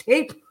actual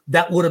tape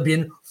that would have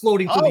been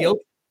floating through the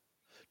ocean.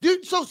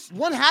 Dude, so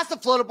one has to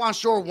float up on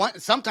shore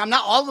sometime.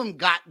 Not all of them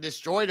got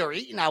destroyed or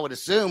eaten, I would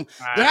assume.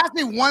 There has to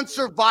be one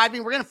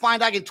surviving. We're going to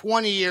find out in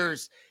 20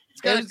 years.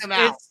 It's going to come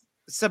out.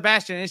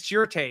 Sebastian, it's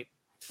your tape.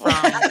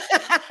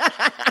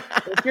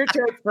 It's your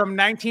tape from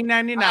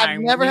 1999. I've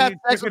never had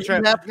sex with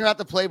Hugh Hefner at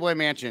the Playboy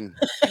Mansion.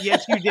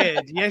 Yes, you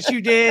did. Yes,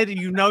 you did.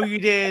 You know you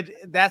did.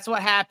 That's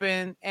what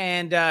happened.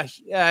 And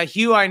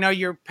Hugh, I know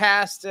you're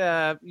past.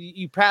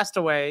 You passed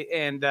away,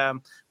 and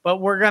but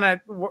we're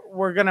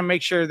gonna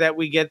make sure that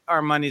we get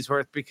our money's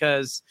worth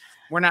because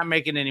we're not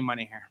making any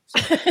money here.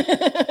 So.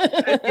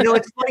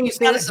 It's funny you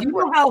say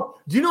that.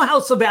 Do you know how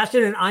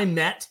Sebastian and I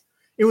met?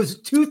 It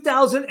was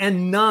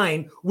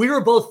 2009. We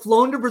were both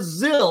flown to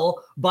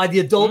Brazil by the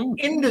adult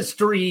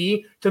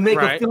industry to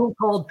make a film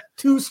called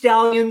Two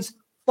Stallions,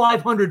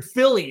 500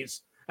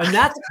 Fillies. And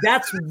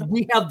that's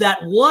we have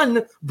that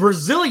one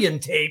Brazilian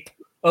tape,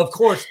 of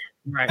course.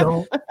 Right.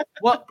 Well,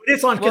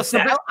 it's on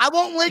cassette. I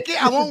won't link it.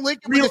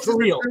 Real to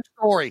real.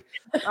 Story.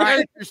 All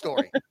right, true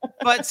story.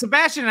 But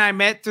Sebastian and I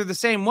met through the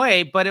same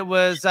way, but it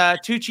was 2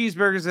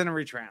 cheeseburgers and a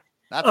reach round.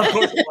 That's Of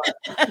course it was.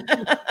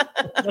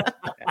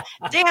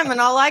 Damn, and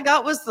all I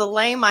got was the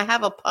lame. I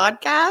have a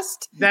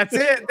podcast. That's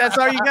it. That's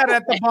all you got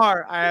at the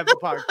bar. I have a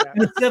podcast.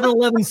 And a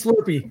 7-Eleven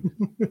Slurpee.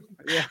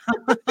 Yeah.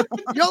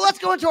 Let's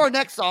go into our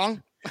next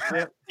song.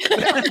 Yep.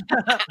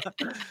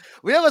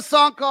 We have a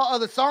song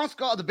called,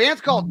 the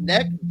band's called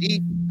Neck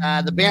Deep.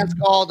 The band's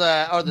called,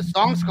 or the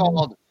song's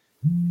called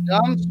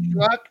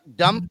Dumbstruck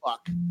Dumb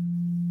Fuck.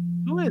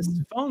 Who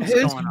is phone's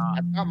going on?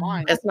 That's not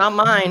mine. It's not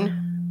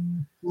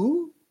mine.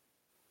 Ooh,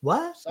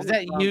 what? Is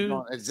that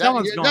you? Is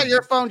that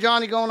your phone,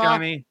 Johnny, going off?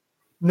 Johnny.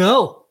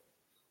 No.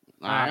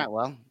 All right,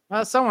 well.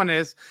 Well, someone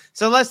is.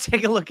 So let's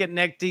take a look at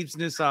Neck Deep's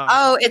new song.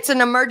 Oh, it's an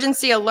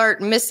emergency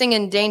alert. Missing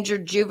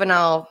endangered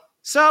juvenile.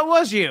 So it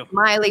was you.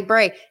 Miley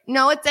Bray.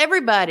 No, it's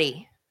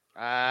everybody.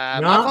 My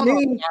Not phone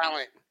was me.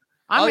 silent.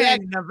 I'm Oh, yeah.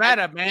 in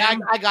Nevada, man. Yeah,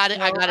 I got it.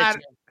 I got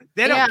it.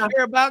 They don't Yeah.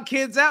 care about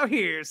kids out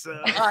here. So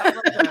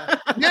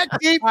Neck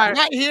Deep, All right.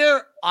 right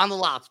here on the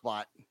Loud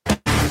Spot.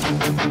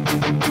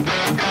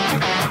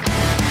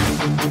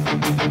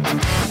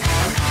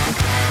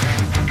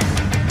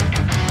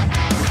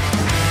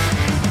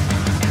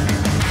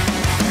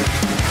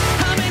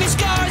 How many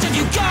scars have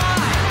you got?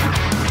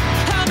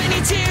 How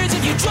many tears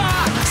have you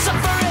dropped?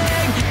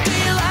 Suffering, do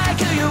you like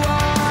who you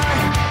are?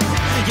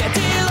 Yeah,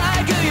 do you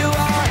like who you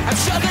are? I'm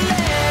struggling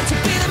to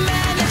be the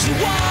man that you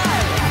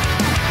want,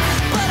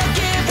 but I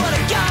give what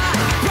I got.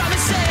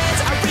 Promises,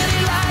 I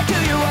really like who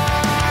you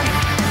are.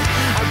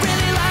 I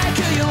really like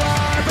who you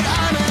are, but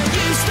I'm a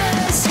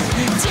useless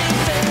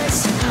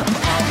doofus. I'm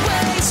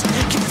always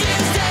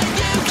confused and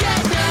you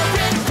get no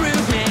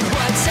improvement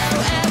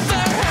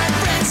whatsoever. Her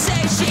friends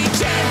say she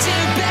can do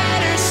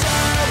better, so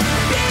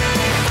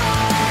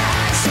before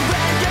I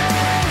surrender,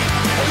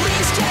 at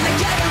least can I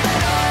get a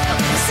little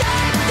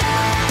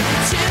something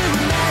to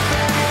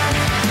remember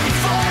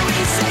before we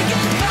say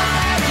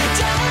goodbye?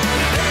 Don't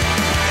be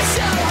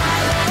so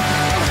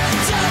hollow,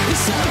 don't be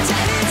so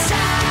dead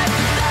inside.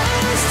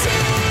 Those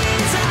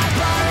tears I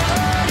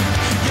borrowed,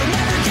 you'll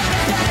never get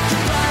it back.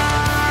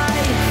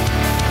 Goodbye.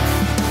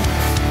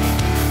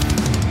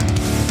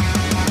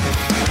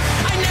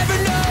 I never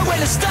know when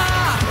to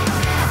stop.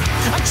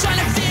 I'm trying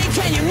to think,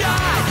 can you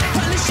not?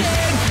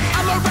 Punishing,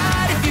 I'm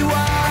alright if you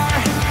are.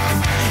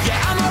 Yeah,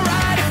 I'm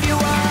alright if you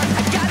are.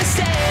 I gotta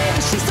say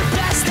that she's the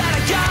best that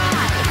I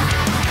got.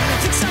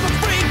 Thinks I'm a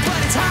freak, but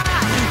it's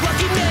hot.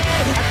 Lucky me,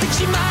 I think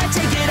she might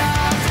take it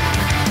off.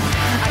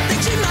 I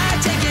think she might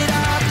take it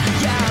off.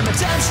 Yeah, I'm a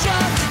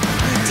dumbstruck,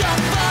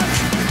 dumb fuck,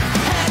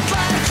 head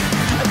like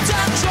a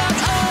dumb truck.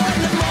 Oh,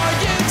 and the more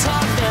you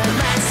talk, the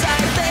less I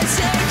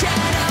listen.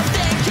 Can't help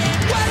thinking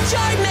what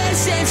you're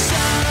missing.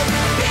 So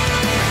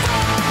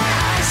before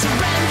I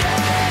surrender,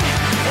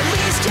 at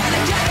least can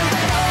I get a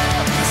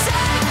little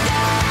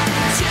something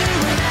to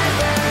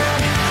remember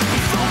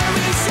before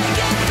we say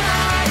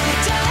goodbye?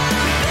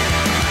 Don't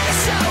be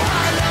so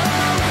hollow,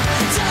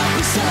 don't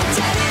be so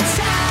dead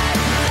inside.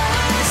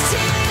 Those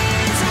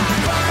tears I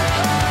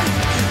borrowed,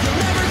 you'll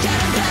never get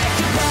them back.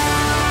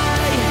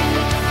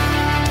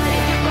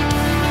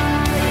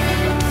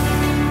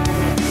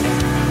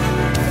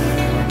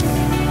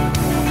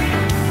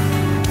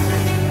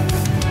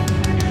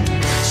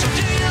 So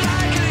do you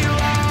like who you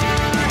are?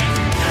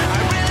 I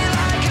really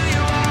like who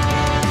you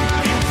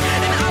are,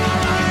 and I'm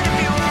alright if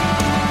you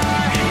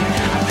are.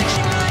 I think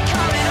she might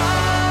call it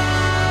off.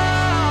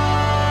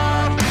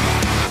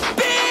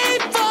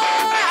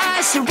 Before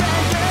I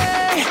surrender,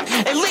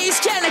 at least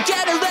can I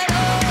get a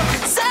little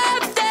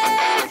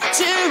something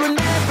to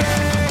remember?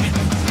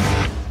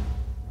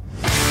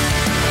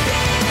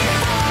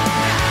 Before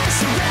I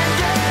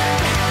surrender,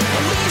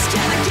 at least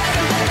can I get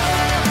a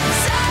little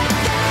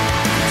something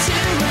to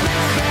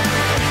remember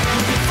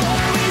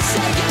before we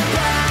say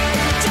goodbye?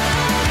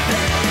 Don't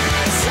be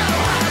so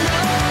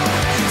hollow,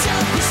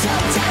 don't be so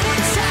dead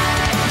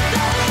inside.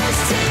 Those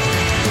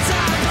tears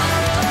I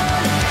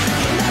borrowed,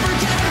 you'll never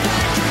get them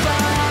back.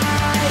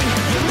 Goodbye.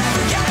 You'll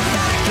never get them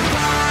back.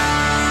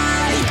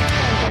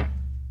 Goodbye.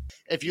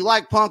 If you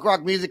like punk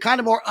rock music, kind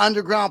of more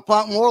underground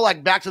punk, more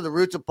like back to the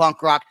roots of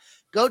punk rock,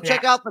 go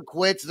check out the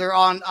Quits. They're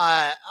on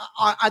I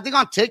think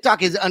on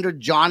TikTok is under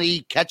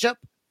Johnny Ketchup.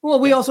 Well,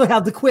 we also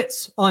have the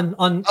Quits on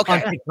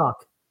Okay.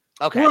 TikTok.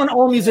 Okay. We're on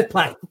all music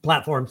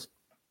platforms.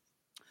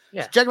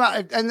 Yeah. Check them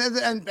out.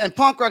 And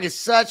punk rock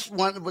is it's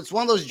one of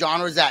those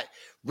genres that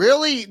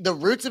really the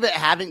roots of it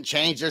haven't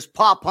changed. There's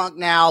pop punk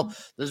now.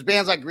 There's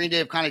bands like Green Day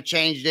have kind of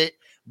changed it,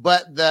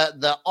 but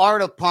the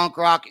art of punk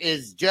rock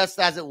is just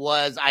as it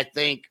was, I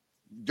think,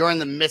 during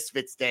the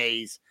Misfits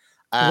days.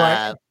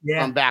 Right.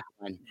 Yeah. From back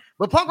then.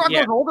 But punk rock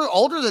Yeah. goes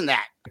older than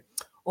that.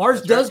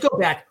 Ours does go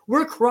back.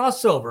 We're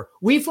crossover.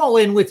 We fall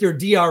in with your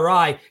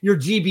DRI, your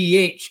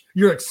GBH,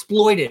 your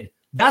Exploited.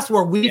 That's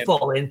where we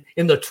fall in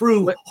the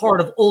true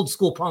heart of old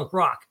school punk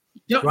rock.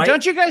 Right?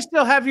 Don't you guys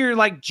still have your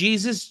like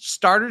Jesus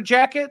starter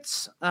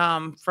jackets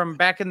from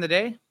back in the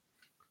day?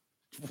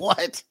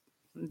 What?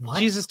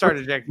 Jesus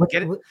starter jacket.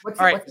 Get it? What's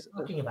All right. he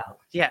talking about?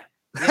 Yeah.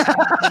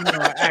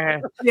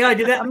 Yeah, I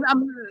did that.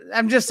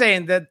 I'm just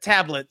saying the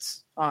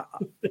tablets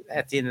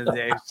at the end of the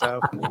day. So,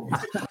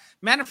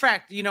 matter of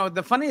fact,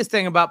 the funniest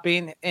thing about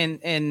being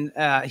in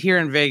here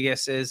in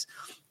Vegas is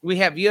we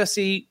have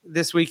UFC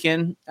this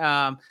weekend,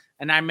 and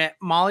I met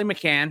Molly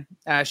McCann.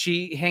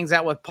 She hangs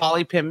out with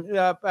Patty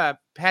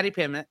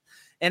Pimmet,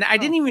 and I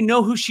didn't even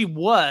know who she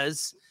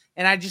was.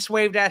 And I just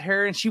waved at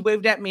her, and she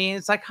waved at me, and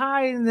it's like,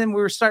 hi. And then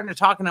we were starting to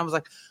talk, and I was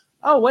like,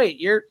 oh, wait,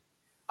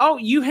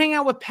 you hang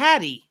out with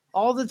Patty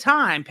all the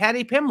time.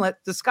 Patty Pimlet,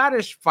 the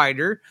Scottish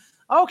fighter.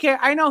 Okay,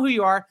 I know who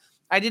you are.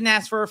 I didn't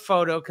ask for a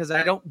photo because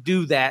I don't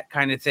do that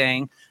kind of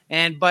thing.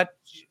 But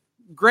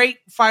great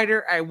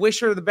fighter. I wish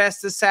her the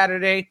best this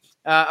Saturday.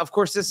 Of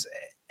course, this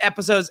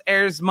episode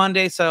airs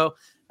Monday, so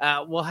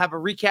we'll have a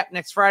recap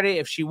next Friday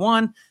if she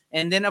won.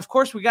 And then, of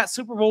course, we got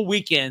Super Bowl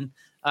weekend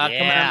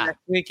coming up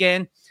next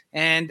weekend.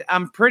 And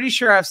I'm pretty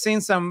sure I've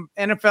seen some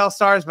NFL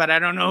stars, but I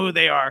don't know who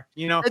they are.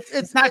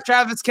 It's not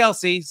Travis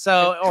Kelce,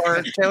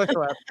 or Taylor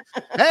Swift.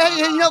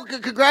 Hey,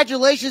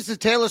 congratulations to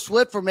Taylor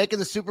Swift for making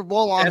the Super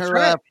Bowl on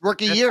her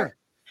rookie year.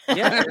 Right.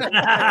 Yeah,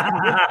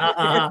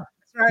 that's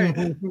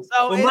right.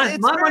 So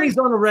my money's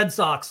on the Red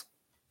Sox.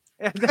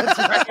 That's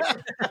right.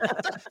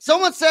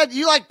 Someone said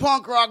you like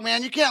punk rock,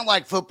 man. You can't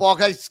like football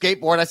because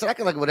skateboard. I said I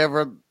can like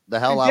whatever the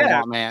hell I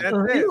want, man.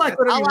 You like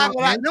whatever you want,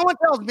 man. No one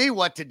tells me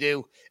what to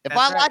do. If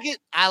I like it,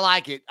 I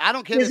like it. I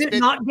don't care. Is it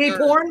not gay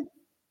porn?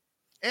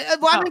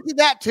 I'm into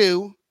that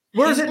too.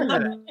 Where is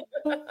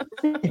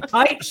it?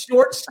 Tight,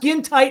 short,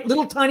 skin tight,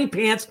 little tiny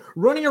pants,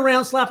 running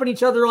around, slapping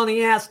each other on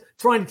the ass,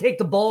 trying to take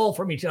the ball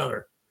from each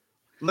other.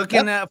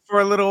 Looking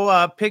for a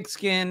little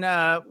pigskin.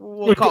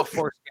 We'll call it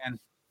foreskin.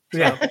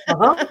 Yeah.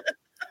 What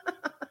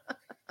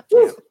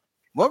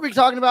were we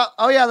talking about?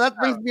 Oh yeah, that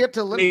brings me up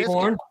to Limp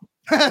Bizkit.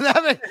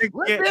 Limp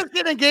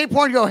Bizkit and gay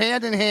porn go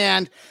hand in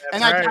hand.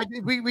 That's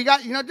and we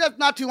got just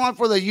not too long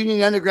before the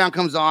Union Underground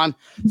comes on.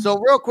 So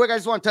real quick, I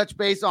just want to touch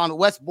base on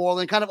Wes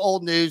Borland. Kind of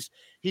old news.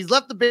 He's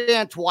left the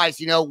band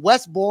twice.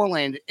 Wes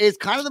Borland is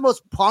kind of the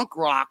most punk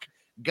rock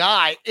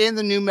guy in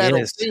the new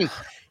metal scene.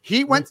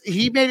 He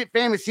made it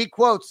famous. He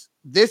quotes,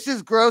 "This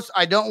is gross.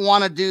 I don't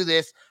want to do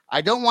this. I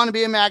don't want to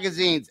be in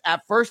magazines.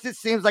 At first, it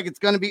seems like it's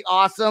going to be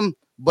awesome,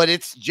 but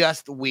it's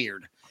just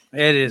weird."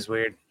 It is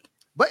weird.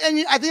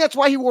 And I think that's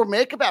why he wore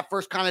makeup at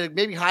first, kind of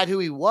maybe hide who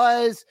he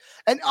was.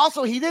 And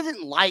also, he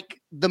didn't like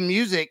the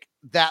music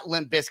that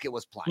Limp Bizkit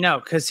was playing. No,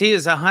 because he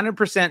is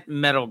 100%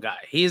 metal guy.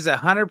 He's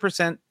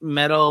 100%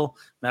 metal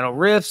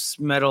riffs,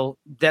 metal.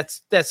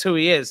 That's who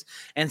he is.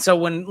 And so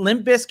when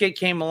Limp Bizkit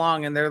came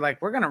along and they're like,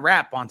 we're going to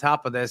rap on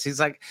top of this, he's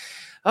like,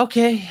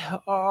 okay,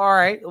 all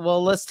right,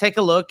 well, let's take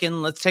a look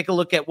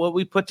at what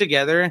we put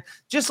together.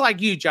 Just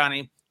like you,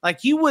 Johnny.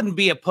 Like, you wouldn't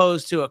be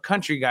opposed to a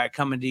country guy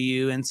coming to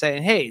you and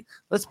saying, hey,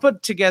 let's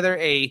put together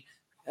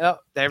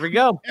there we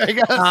go.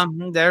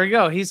 There we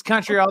go. He's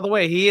country all the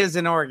way. He is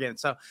in Oregon.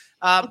 So,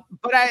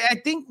 but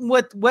I think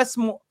with Wes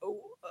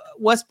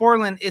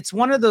Borland, it's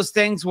one of those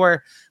things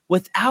where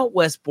without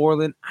Wes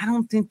Borland, I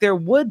don't think there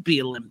would be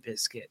a Limp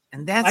Bizkit.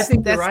 And that's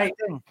right.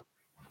 The thing.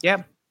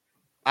 Yep.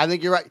 I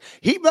think you're right.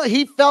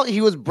 He felt he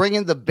was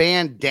bringing the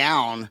band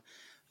down,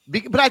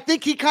 but I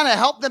think he kind of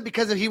helped them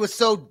because he was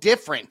so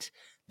different.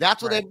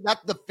 That's what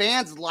the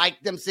fans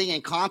liked them seeing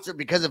in concert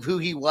because of who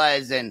he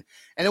was. And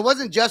it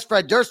wasn't just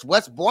Fred Durst.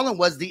 Wes Borland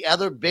was the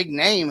other big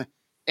name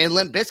in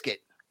Limp Bizkit.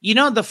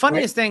 The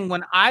funniest thing,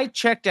 when I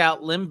checked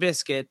out Limp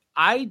Bizkit,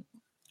 I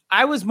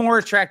was more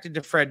attracted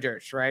to Fred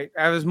Durst, right?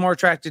 I was more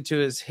attracted to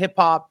his hip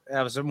hop.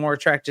 I was more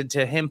attracted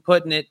to him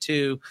putting it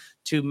to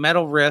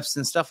metal riffs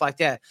and stuff like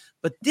that.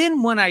 But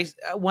then when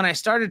I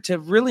started to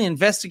really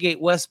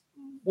investigate Wes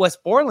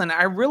Borland,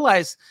 I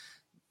realized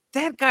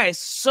that guy is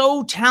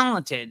so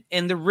talented,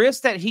 and the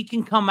riffs that he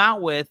can come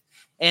out with,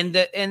 and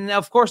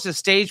of course the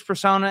stage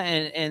persona,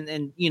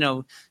 and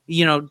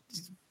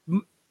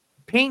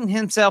painting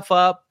himself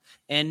up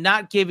and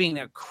not giving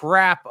a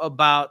crap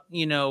about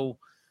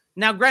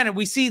Now, granted,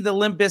 we see the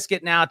Limp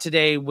Bizkit now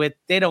today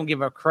they don't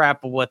give a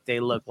crap of what they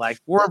look like.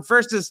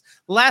 Versus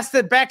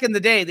back in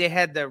the day, they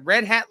had the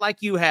red hat like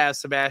you have,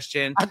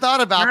 Sebastian. I thought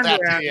about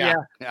that around, too.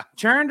 Yeah.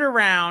 Turned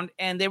around,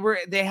 and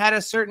they had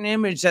a certain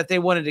image that they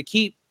wanted to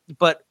keep.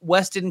 But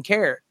Wes didn't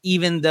care,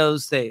 even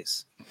those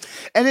days.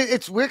 And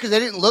it's weird because they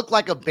didn't look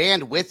like a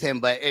band with him,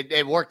 but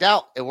it worked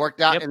out. It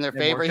worked out in their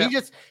favor.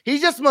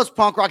 He's just the most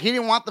punk rock. He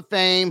didn't want the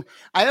fame.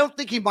 I don't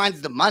think he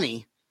minds the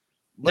money,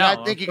 but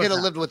I think he could have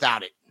lived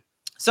without it.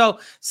 So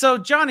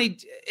Johnny,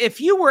 if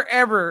you were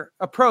ever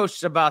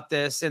approached about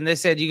this and they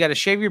said you got to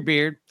shave your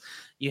beard,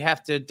 you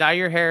have to dye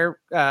your hair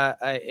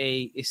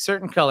a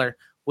certain color,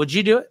 would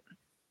you do it?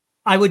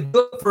 I would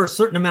do it for a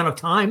certain amount of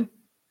time.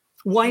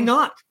 Why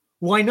not?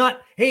 Why not?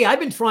 Hey, I've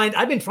been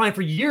trying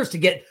for years to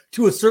get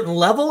to a certain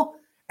level,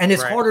 and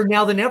it's harder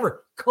now than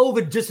ever.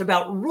 COVID just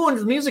about ruined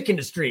the music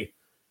industry.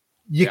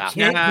 You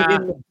can't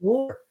get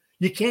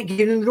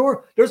in the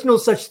door. There's no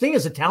such thing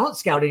as a talent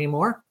scout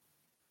anymore.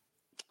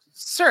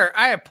 Sir,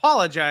 I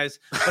apologize,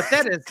 but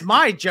that is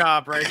my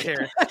job right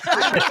here.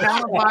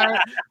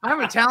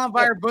 I'm a talent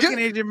buyer, booking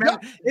agent. Man.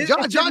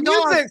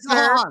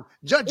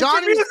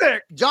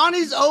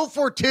 Johnny's 0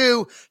 for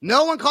 2.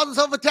 No one calls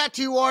himself a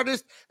tattoo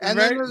artist, and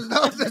then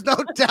there's no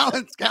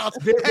talent scouts.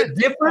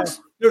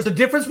 There's a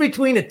difference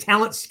between a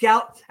talent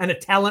scout and a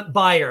talent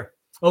buyer.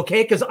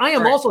 Okay, because I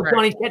am also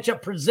Johnny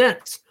Ketchup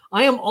Presents.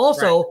 I am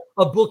also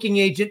a booking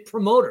agent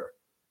promoter.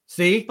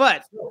 See?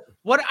 But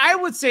what I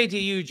would say to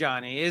you,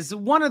 Johnny, is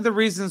one of the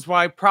reasons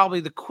why probably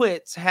the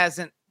Quits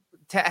hasn't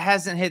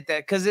hit that,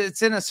 because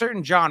it's in a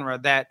certain genre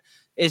that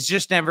is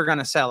just never going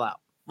to sell out,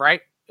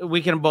 right?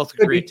 We can both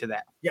agree to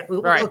that. Yeah,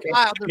 right. Okay.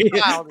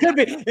 Could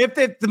be. If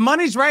the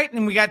money's right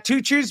and we got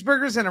 2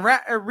 cheeseburgers and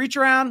a reach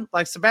around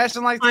like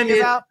Sebastian likes to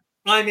give out.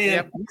 I'm in.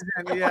 Yep.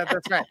 Yeah,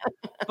 that's right.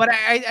 But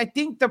I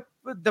think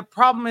the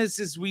problem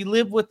is we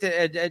live with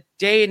a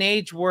day and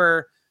age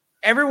where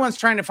everyone's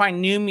trying to find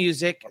new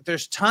music.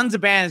 There's tons of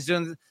bands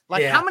doing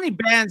how many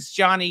bands,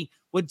 Johnny,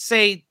 would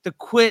say the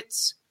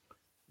Quits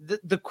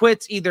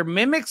either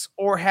mimics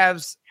or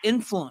has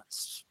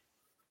influenced?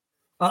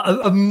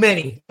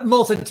 Many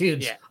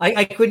multitudes. Yeah.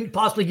 I couldn't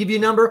possibly give you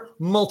a number.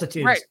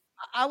 Multitudes. Right.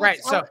 I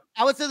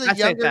would say the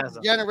younger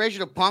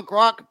generation of punk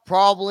rock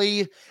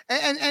probably,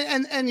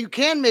 and you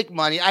can make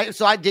money.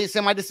 I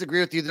disagree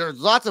with you. There's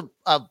lots of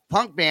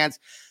punk bands,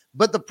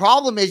 but the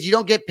problem is you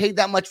don't get paid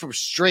that much from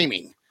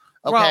streaming.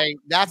 Okay,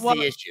 that's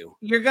the issue.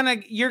 You're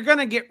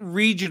gonna get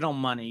regional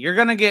money. You're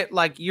gonna get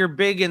you're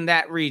big in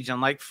that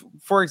region. Like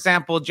for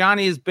example,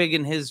 Johnny is big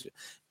in his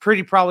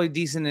probably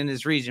decent in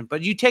his region.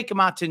 But you take him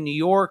out to New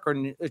York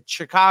or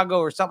Chicago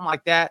or something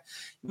like that,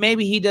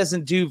 maybe he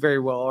doesn't do very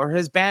well, or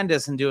his band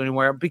doesn't do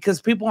anywhere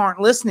because people aren't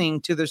listening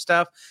to their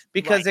stuff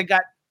because they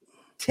got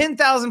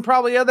 10,000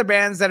 probably other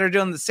bands that are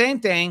doing the same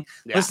thing,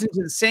 listening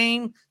to the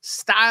same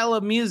style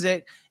of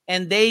music.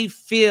 And they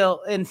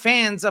feel, and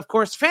fans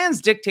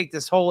dictate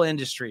this whole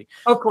industry.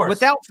 Of course.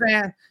 Without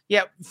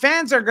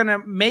fans are going to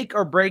make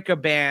or break a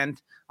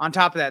band on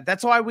top of that.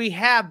 That's why we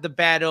have the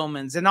Bad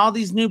Omens and all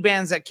these new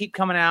bands that keep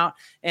coming out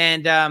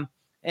and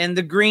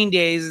the Green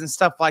Days and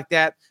stuff like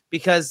that,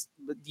 because,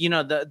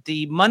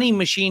 the money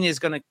machine is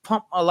going to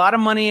pump a lot of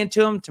money into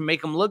them to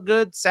make them look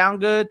good, sound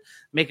good,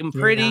 make them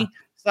pretty,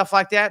 stuff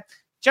like that.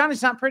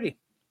 Johnny's not pretty.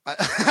 Before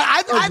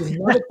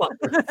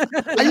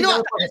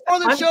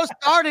the show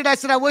started, I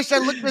said I wish I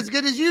looked as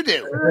good as you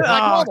do.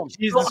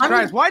 Jesus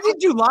Christ! Why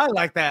did you lie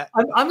like that?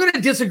 I'm going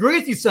to disagree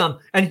with you some,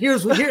 and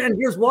here's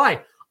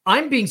why.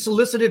 I'm being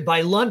solicited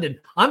by London.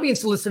 I'm being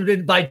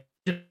solicited by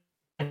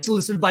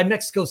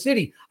Mexico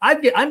City.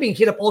 I'm being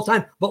hit up all the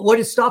time. But what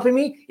is stopping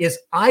me is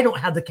I don't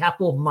have the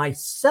capital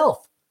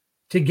myself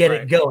to get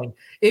it going.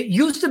 It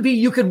used to be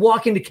you could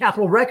walk into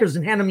Capitol Records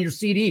and hand them your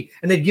CD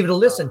and they'd give it a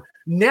listen.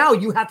 Now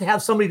you have to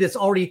have somebody that's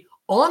already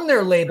on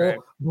their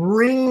label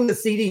bring the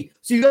CD.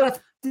 So you got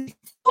to be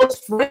close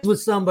friends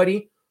with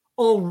somebody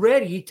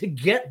already to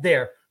get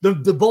there.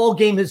 The ball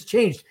game has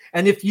changed.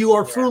 And if you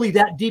are truly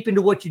that deep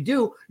into what you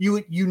do,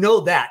 you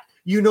know that.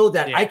 You know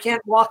that. I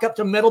can't walk up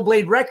to Metal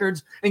Blade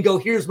Records and go,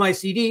 "Here's my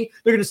CD."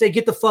 They're going to say,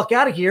 "Get the fuck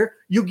out of here."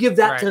 You give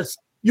that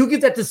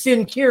to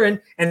Sin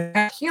Kieran and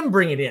have him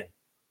bring it in.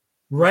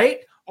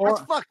 Right?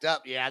 That's fucked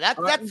up. Yeah,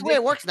 that's the way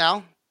it works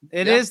now.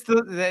 It is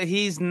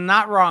he's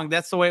not wrong.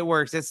 That's the way it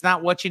works. It's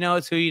not what you know,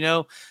 it's who you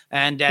know.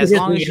 And as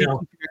long as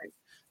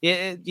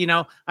you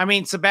know, I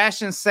mean,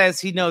 Sebastian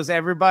says he knows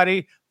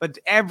everybody, but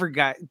every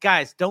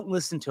guys, don't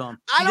listen to him.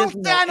 I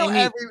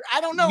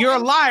don't know. You're a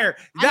liar.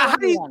 I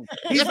do.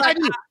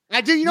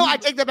 I do. You know, I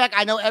take that back.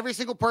 I know every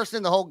single person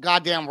in the whole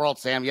goddamn world,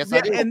 Sam. Yes,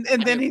 I do. And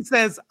then he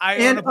says, "I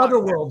own a other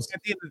podcast," worlds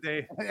at the end of the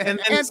day. And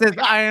then he says,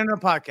 "I own a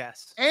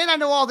podcast." And I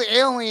know all the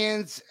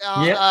aliens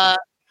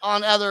on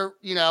other.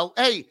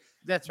 Hey.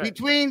 That's right.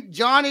 Between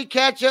Johnny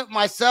Ketchup,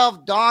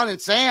 myself, Don, and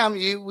Sam,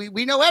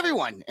 we know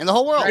everyone in the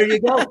whole world. There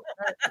you go.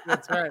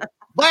 That's right.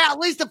 By at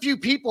least a few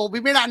people. We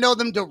may not know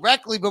them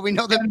directly, but we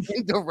know them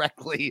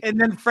indirectly.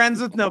 And then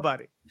friends with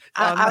nobody.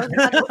 I was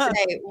about to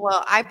say,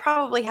 well, I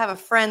probably have a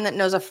friend that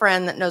knows a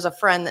friend that knows a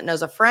friend that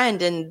knows a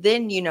friend, and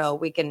then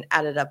we can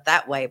add it up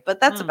that way. But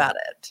that's about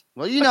it.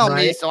 Well, you know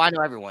me, so I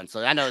know everyone.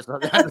 So I know.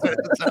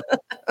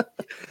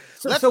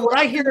 So what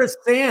I hear is,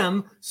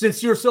 Sam,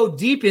 since you're so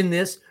deep in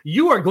this,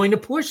 you are going to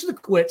push the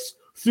Quits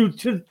through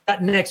to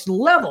that next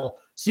level.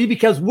 See,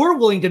 because we're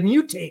willing to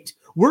mutate.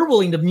 We're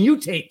willing to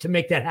mutate to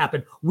make that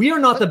happen. We are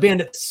not the band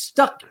that's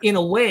stuck in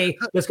a way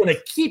that's going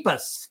to keep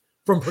us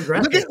from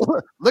progressing.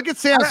 Look at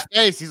Sam's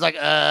face. He's like,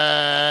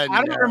 I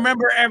don't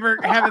remember ever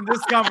having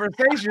this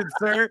conversation,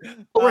 sir.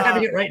 We're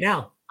having it right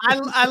now.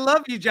 I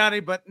love you, Johnny,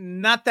 but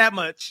not that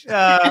much.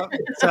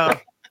 So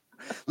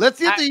let's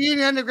see if the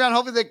Union Underground,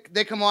 hopefully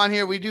they come on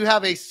here. We do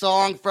have a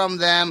song from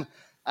them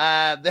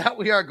that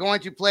we are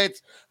going to play. Of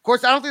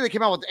course, I don't think they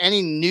came out with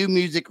any new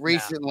music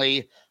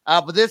recently,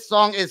 but this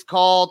song is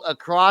called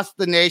Across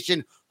the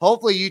Nation.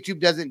 Hopefully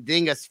YouTube doesn't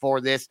ding us for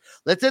this.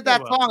 Let's hit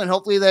that song, and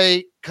hopefully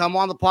they come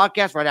on the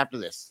podcast right after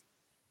this.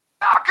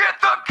 I'll get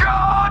the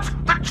guns,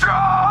 the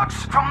drugs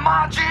from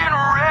my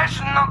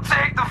generation. I'll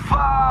take the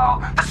fall,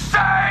 the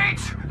state,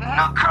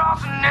 and across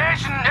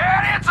nation,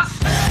 and it's a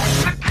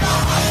sin. The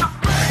cost, the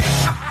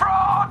fake, the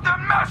fraud, the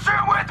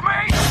messing with me.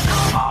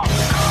 Come on,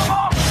 come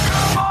on,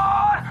 come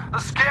on,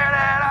 let's get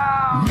it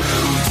out.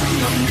 Move to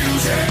the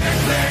music,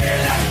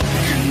 play that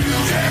fucking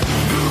music.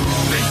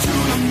 Move into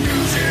the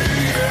music,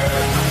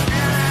 yeah.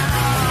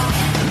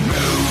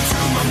 Move to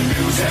my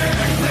music,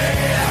 play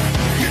that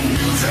fucking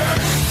music.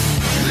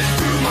 Live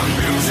through my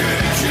music,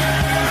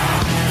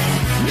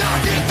 yeah. Now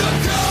get the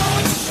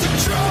guns, the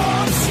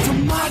drugs. From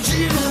my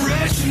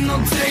generation,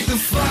 I'll take the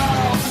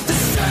fall. The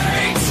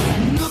states,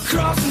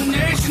 across the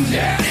nation,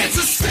 and it's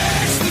a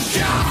sex. The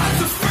gods,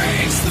 the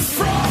fakes, the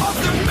fraud,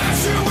 they're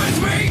messing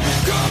with me.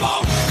 Come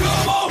on,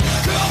 come on,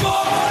 come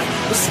on,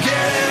 let's get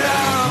it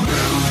out.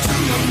 Move to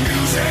the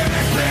music,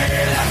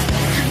 play that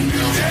fucking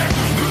music.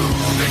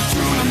 Move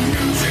into the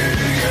music,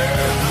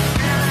 yeah.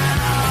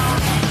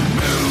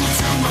 Move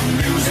to my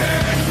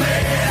music,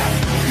 play that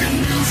fucking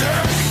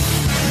music.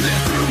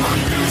 Live through my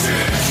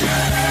music,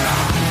 yeah.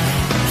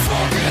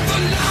 Forget the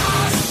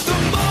lies, the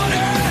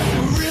money.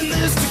 We're in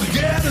this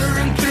together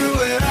and through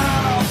it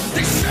all.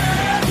 They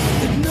said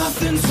that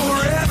nothing's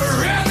forever,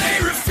 and they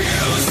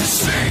refuse to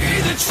see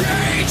the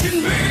change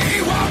in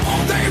me. Why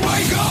won't they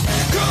wake up?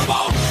 Come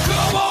on,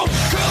 come on,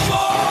 come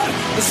on,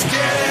 let's get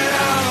it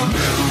out.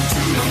 Move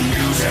to the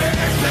music,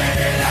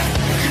 play that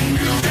fucking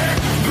music.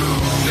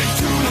 Move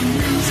into the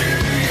music,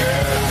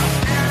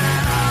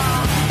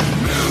 yeah.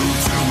 Move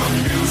to my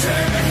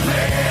music,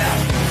 play that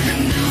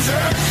fucking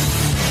music.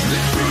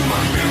 Live through my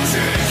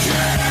music,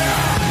 yeah.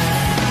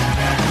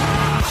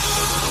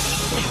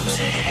 Move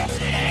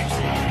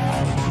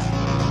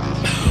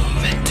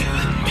into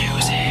the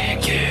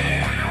music,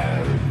 yeah.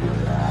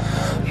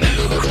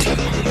 Move to my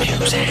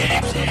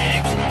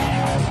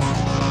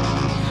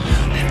music.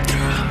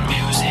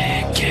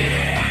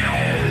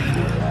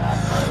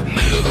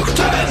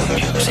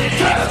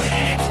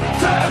 Live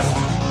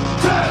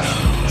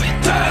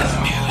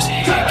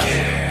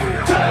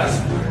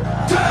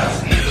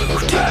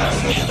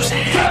through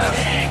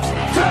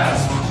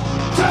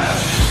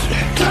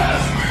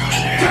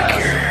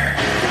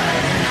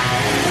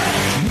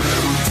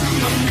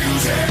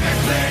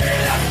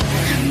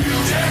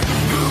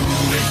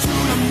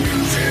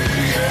the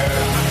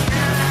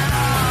music, yeah.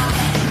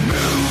 Move to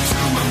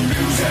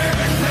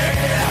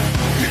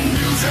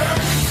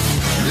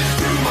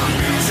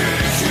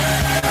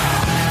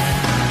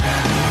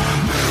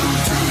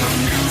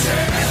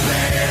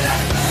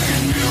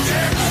music.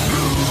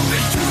 Move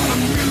into the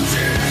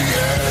music,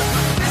 yeah.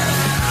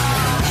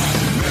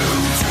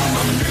 Move to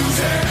the music.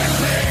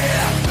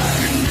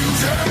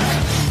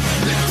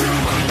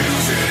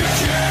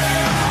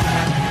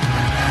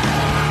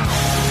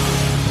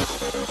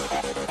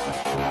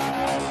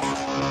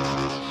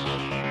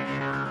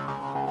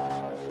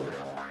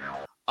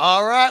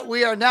 All right,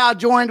 we are now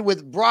joined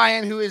with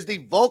Brian, who is the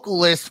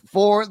vocalist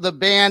for the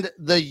band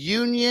The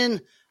Union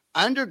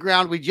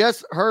Underground. We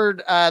just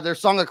heard their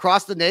song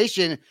Across the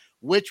Nation,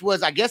 which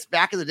was, I guess,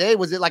 back in the day,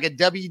 was it like a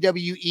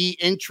WWE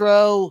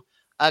intro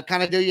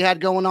kind of deal you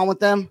had going on with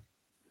them?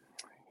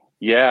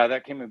 Yeah,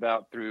 that came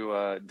about through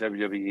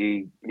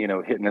WWE,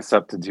 hitting us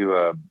up to do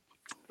a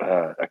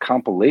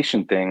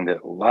compilation thing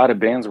that a lot of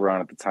bands were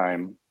on at the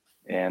time.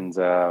 And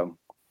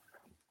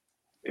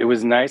it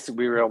was nice that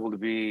we were able to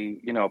be,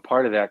 a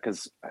part of that,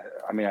 because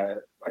I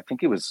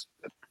think it was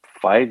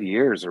 5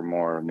 years or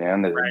more,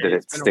 man, that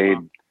it stayed.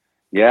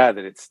 Yeah,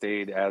 that it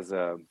stayed as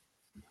a,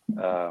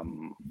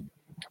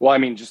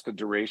 just the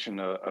duration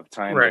of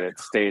time that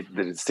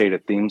it stayed a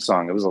theme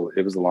song. It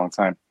was a long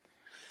time.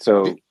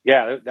 So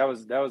yeah, that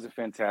was a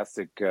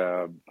fantastic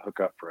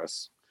hookup for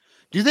us.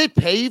 Do they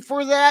pay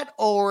for that,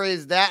 or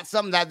is that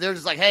something that they're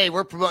just like, hey,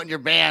 we're promoting your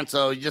band,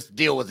 so you just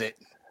deal with it?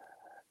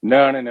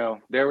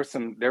 No. There was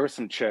some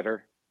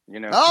cheddar,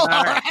 Oh, all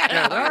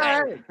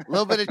right. A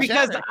little bit of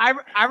because cheddar.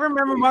 I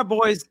remember my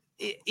boys,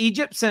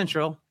 Egypt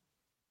Central.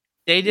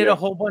 They did a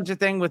whole bunch of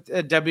things with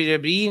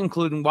WWE,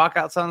 including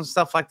walkout songs and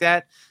stuff like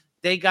that.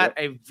 They got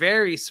a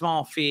very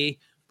small fee,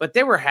 but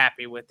they were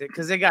happy with it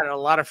because they got a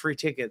lot of free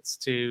tickets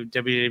to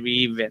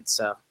WWE events.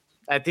 So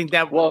I think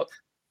that and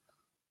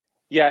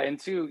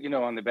too,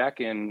 on the back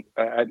end,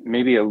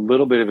 maybe a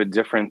little bit of a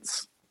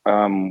difference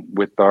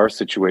with our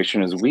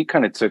situation is we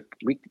kind of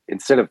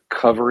instead of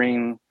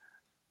covering,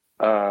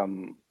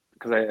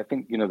 because I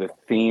think the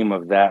theme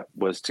of that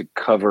was to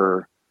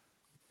cover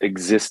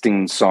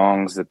existing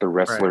songs that the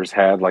wrestlers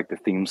had, like the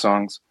theme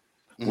songs.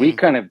 Mm-hmm. We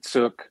kind of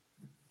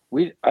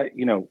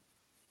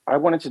I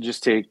wanted to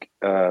just take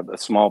a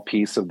small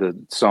piece of the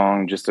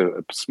song, just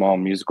a small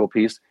musical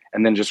piece,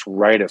 and then just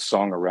write a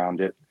song around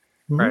it.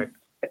 Right.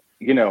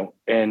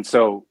 And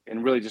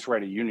really just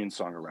write a Union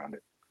song around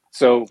it.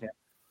 So,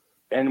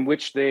 and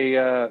which they,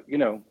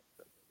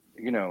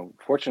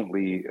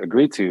 fortunately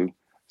agreed to.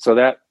 So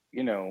that,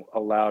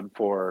 allowed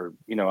for,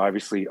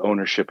 obviously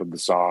ownership of the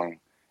song.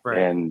 Right.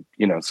 And,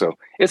 so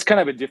it's kind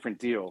of a different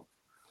deal.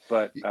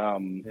 But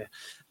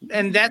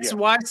and that's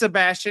why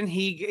Sebastian,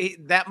 he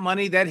that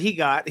money that he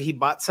got, he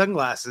bought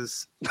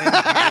sunglasses.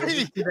 And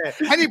he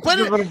put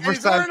it,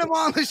 he's wearing them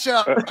on the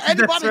show. And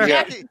he bought a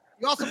jacket.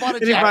 You also bought a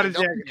And he bought a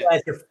jacket. jacket. You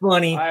guys are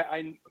funny.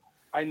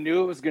 I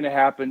knew it was going to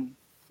happen.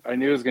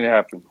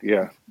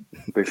 Yeah,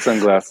 the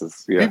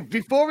sunglasses. Yeah.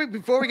 Before we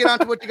get on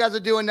to what you guys are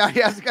doing now,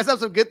 you guys have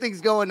some good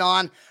things going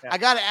on. Yeah. I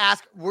got to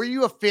ask, were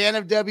you a fan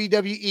of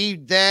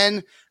WWE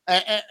then?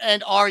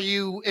 And are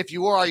you, if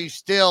you were, are you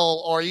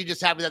still, or are you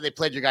just happy that they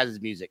played your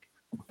guys' music?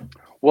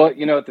 Well,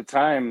 at the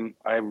time,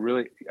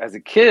 as a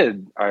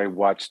kid, I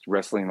watched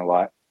wrestling a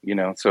lot,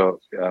 so,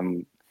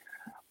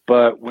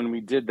 but when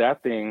we did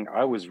that thing,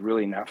 I was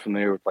really not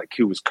familiar with like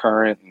who was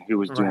current and who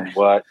was doing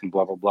what and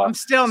blah, blah, blah. I'm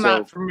still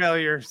not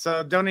familiar,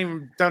 so don't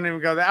even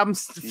go there. I'm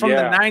from the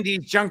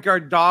 90s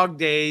Junkyard Dog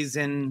days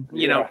and,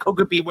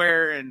 Coco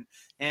Beware and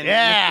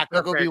yeah,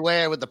 Coco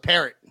Beware with the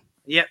parrot.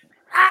 Yep.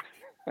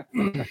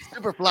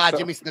 Superfly,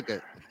 Jimmy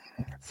Snuka.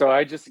 So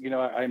I just,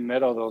 I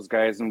met all those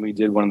guys and we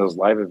did one of those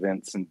live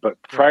events.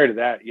 But prior to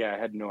that, I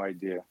had no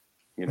idea,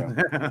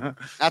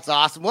 That's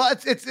awesome. Well,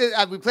 it's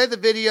we played the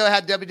video,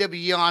 had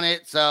WWE on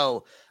it.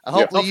 So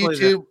hopefully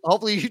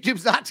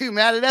YouTube's not too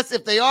mad at us.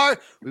 If they are,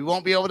 we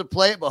won't be able to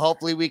play it, but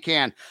hopefully we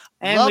can.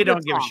 And Love we the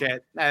don't give a song.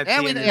 shit. I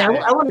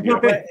want to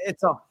jump in.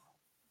 It's all.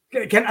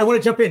 I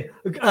want to jump in.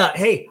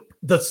 Hey,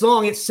 the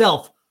song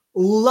itself,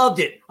 loved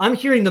it. I'm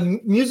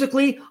hearing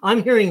musically.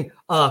 I'm hearing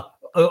a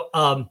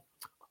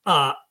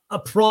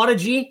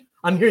Prodigy.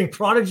 I'm hearing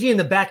Prodigy in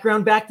the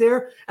background back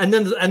there, and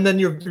then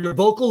your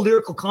vocal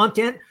lyrical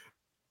content.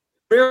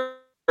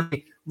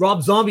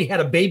 Rob Zombie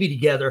had a baby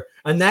together,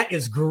 and that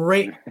is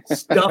great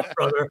stuff,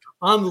 brother.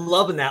 I'm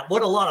loving that.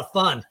 What a lot of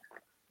fun.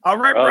 All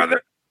right,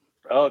 brother.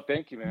 Oh,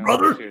 thank you, man.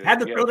 Brother, had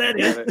to throw that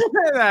in.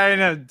 I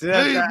know.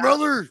 Hey,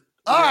 brother.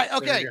 All right,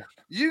 okay.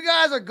 You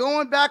guys are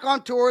going back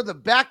on tour, the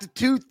Back to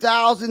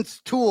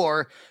 2000s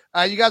tour.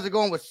 You guys are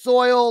going with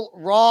Soil,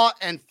 Raw,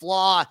 and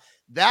Flaw.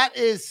 That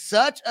is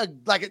such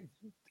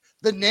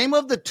the name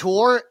of the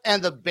tour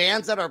and the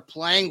bands that are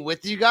playing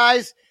with you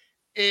guys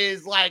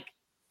is like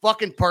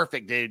fucking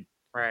perfect, dude.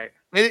 Right.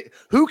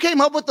 Who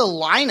came up with the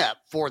lineup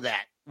for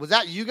that? Was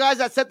that you guys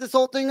that set this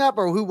whole thing up,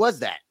 or who was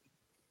that?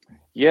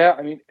 Yeah,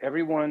 I mean,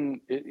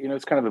 everyone,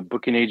 it's kind of a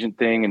booking agent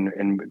thing.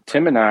 And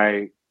Tim and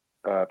I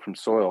from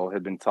Soil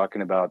had been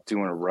talking about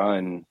doing a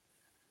run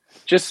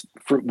just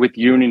with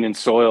Union and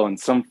Soil in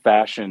some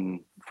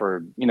fashion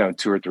for,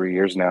 2 or 3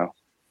 years now.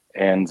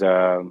 And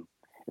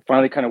it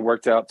finally kind of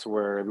worked out to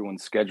where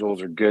everyone's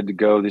schedules are good to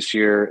go this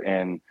year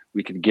and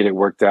we could get it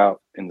worked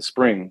out in the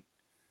spring.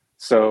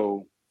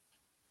 So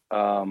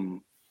the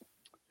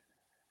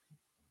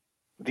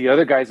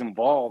other guys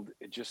involved,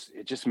 it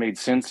just made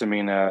sense. I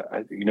mean,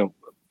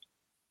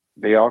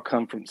 they all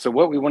come from, so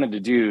what we wanted to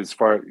do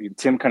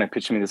Tim kind of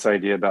pitched me this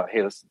idea about,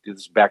 hey, let's do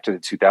this back to the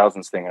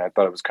 2000s thing. And I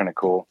thought it was kind of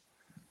cool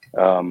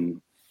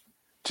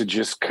to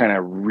just kind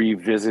of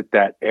revisit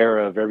that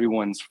era of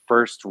everyone's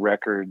first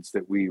records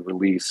that we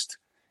released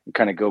and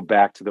kind of go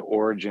back to the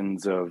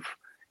origins of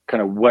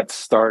kind of what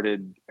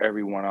started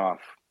everyone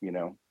off,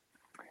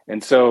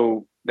 And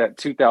so that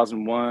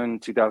 2001,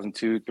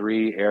 2002,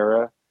 2003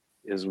 era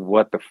is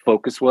what the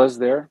focus was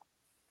there.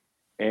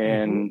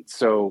 And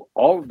so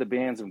all of the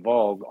bands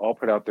involved all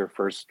put out their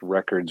first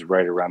records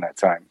right around that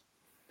time,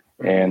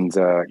 and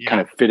kind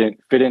of fit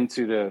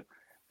into the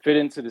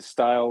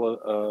style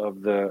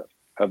of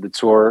the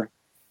tour.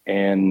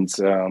 And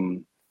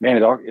man,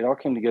 it all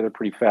came together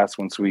pretty fast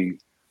once we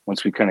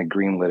kind of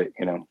greenlit it,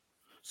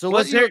 So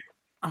was there?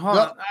 Hold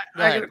on,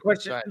 I got a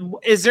question.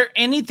 Is there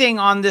anything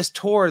on this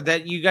tour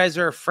that you guys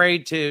are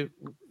afraid to,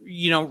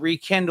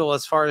 rekindle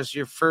as far as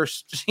your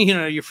first,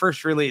 your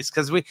first release?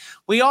 Because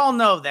we all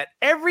know that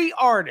every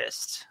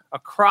artist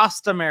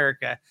across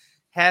America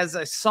has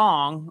a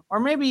song, or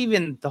maybe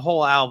even the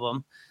whole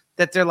album,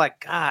 that they're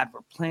like, God,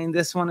 we're playing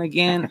this one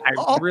again.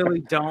 I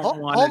really don't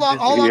want to.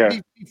 Hold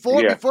on.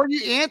 Before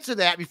you answer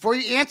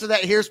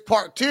that, here's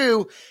part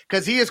two,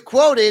 because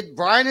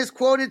Brian is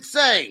quoted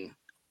saying,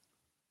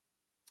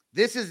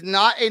 "This is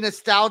not a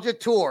nostalgia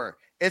tour.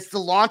 It's the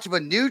launch of a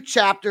new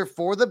chapter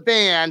for the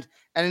band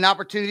and an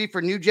opportunity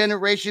for new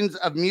generations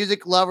of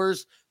music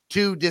lovers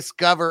to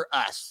discover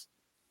us."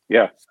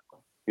 Yeah.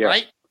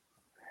 Right?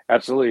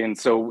 Absolutely. And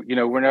so,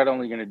 we're not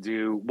only going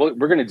to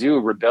we're going to do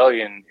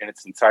Rebellion in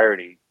its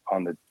entirety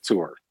on the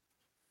tour,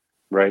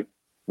 right?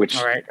 Which,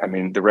 I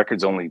mean, the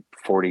record's only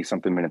 40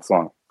 something minutes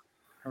long.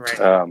 All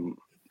right.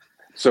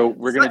 So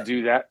we're going to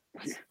do that.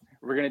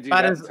 We're going to do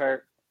that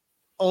entire...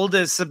 Old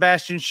as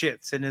Sebastian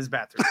shits in his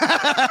bathroom.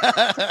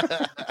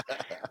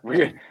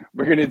 We're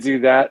going to do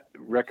that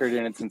record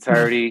in its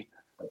entirety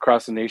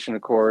across the nation,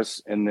 of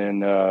course. And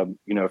then, a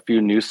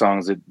few new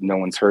songs that no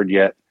one's heard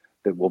yet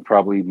that will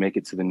probably make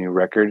it to the new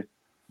record.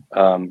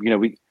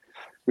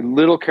 We're a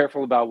little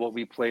careful about what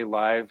we play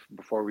live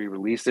before we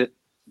release it,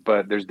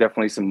 but there's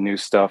definitely some new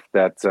stuff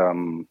that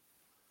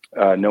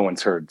no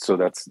one's heard. So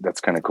that's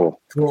kind of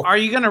cool. Are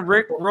you going to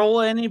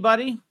roll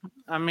anybody?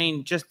 I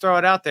mean, just throw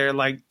it out there.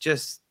 Like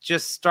just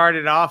start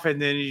it off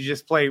and then you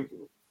just play,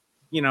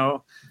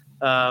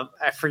 I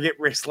forget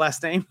Rick's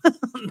last name,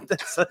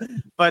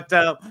 but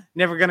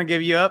Never Gonna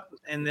Give You Up.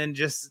 And then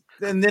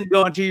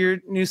go into your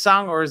new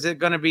song, or is it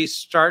going to be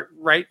start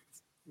right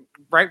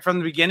right from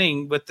the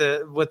beginning with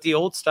the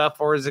old stuff,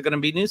 or is it going to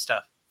be new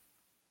stuff?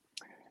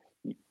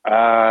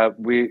 I don't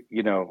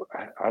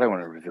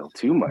want to reveal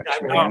too much,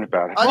 man,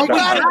 about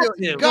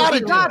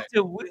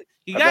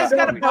You guys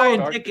got to buy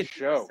a ticket.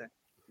 Show.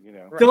 You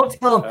know, don't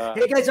tell them.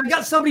 Hey guys, I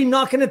got somebody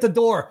knocking at the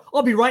door.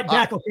 I'll be right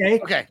back. Okay.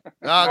 Okay.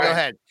 Go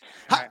ahead.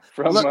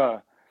 From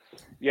the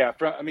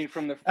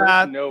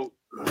first note.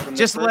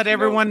 Just let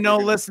everyone know.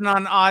 Listen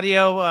on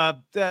audio.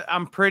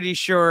 I'm pretty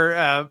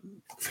sure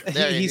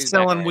he's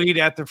selling weed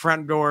at the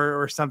front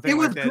door or something. It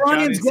was like that.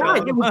 Brian's guy.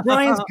 It was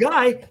Brian's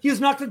guy. He was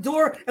knocked at the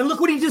door, and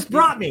look what he just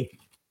brought me.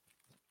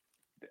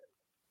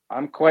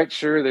 I'm quite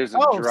sure there's a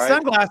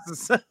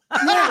sunglasses. So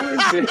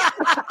I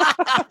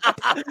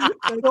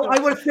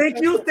want to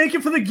thank you. Thank you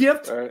for the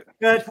gift. Right.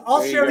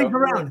 I'll share these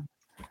around.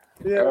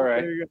 Yeah. All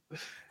right.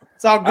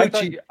 It's all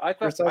Gucci. I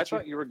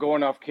thought you were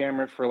going off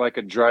camera for like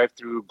a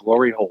drive-through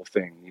glory hole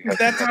thing.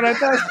 That's what I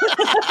thought.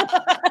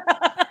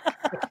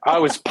 I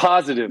was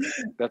positive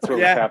that's what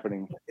was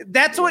happening.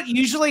 That's what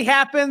usually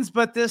happens,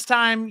 but this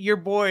time your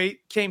boy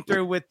came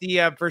through with the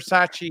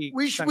Versace.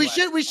 We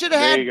should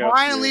have had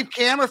Brian leave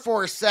camera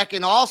for a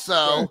second,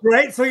 also.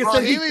 Right, so you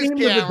said he leaves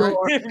camera,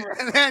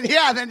 and then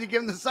you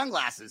give him the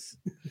sunglasses.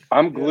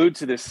 I'm glued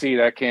to the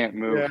seat. I can't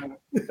move. Yeah.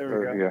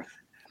 There we go.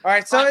 All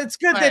right, so it's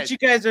good that you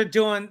guys are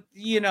doing,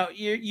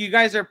 you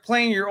guys are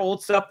playing your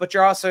old stuff, but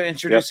you're also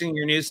introducing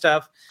your new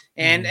stuff.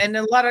 And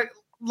a lot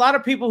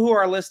of people who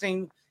are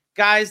listening,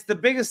 guys, the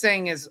biggest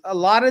thing is a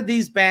lot of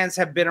these bands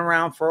have been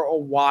around for a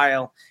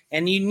while,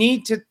 and you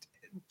need to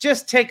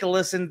just take a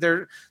listen.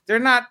 They're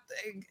not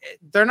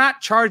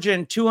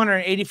charging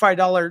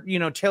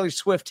 $285, Taylor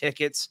Swift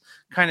tickets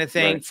kind of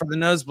thing for the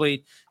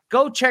nosebleed.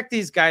 Go check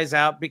these guys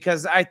out,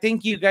 because I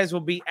think you guys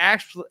will be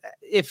actually,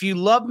 if you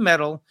love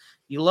metal,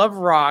 you love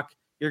rock,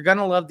 you're going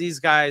to love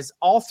these guys,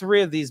 all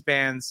three of these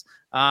bands.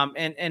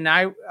 And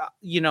I,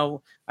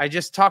 I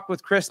just talked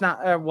with Chris.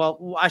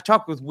 I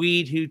talked with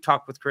Weed, who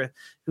talked with Chris,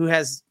 who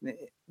has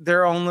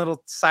their own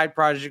little side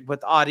project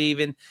with Odd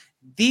Even.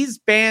 These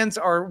bands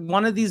are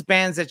one of these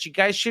bands that you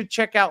guys should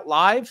check out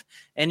live,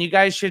 and you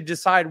guys should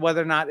decide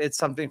whether or not it's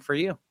something for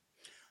you.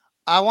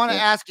 I want to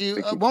ask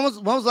you, when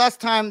was the last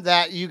time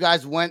that you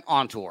guys went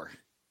on tour?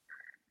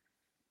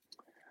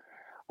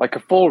 Like a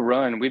full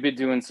run. We've been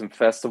doing some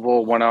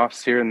festival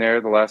one-offs here and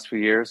there the last few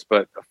years,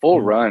 but a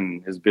full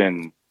run has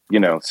been,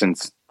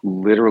 since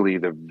literally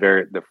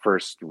the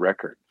first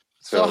record.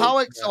 So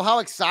how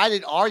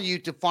excited are you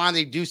to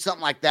finally do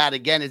something like that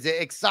again? Is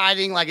it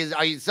exciting?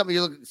 Are you something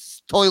you're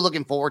totally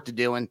looking forward to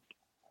doing?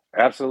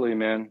 Absolutely,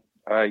 man.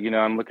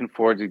 I'm looking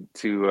forward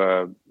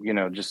to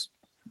just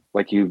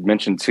like you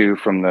mentioned too,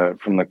 from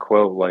the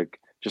quote, like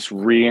just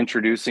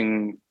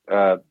reintroducing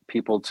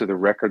people to the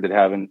record that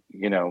haven't,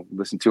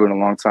 listened to it in a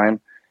long time.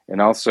 And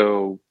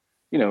also,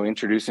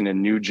 introducing a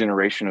new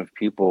generation of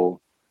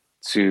people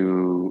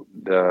to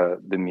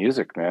the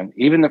music, man.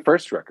 Even the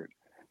first record,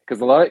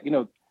 because a lot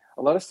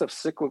of stuff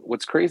sick.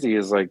 What's crazy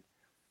is like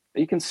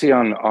you can see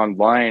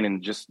online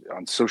and just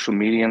on social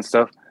media and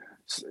stuff.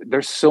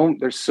 There's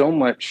so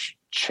much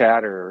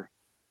chatter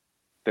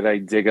that I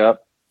dig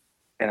up,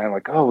 and I'm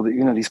like,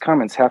 these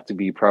comments have to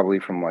be probably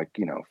from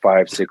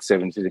 5, 6,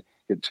 7.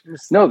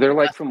 No, they're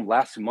like from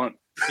last month.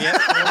 Yeah.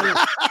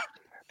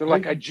 They're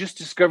like, I just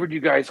discovered you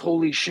guys.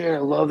 Holy shit, I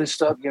love this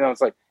stuff.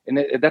 It's like, and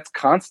that's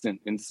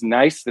constant. And it's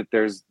nice that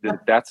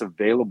that's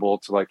available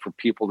to for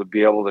people to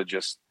be able to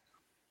just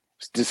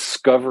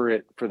discover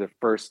it for the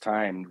first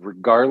time,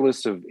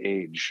 regardless of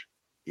age.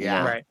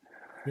 Yeah. Right.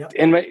 Yep.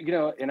 And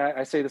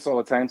I say this all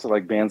the time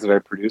to bands that I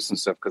produce and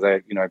stuff, because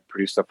I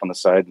produce stuff on the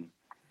side. And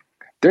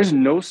there's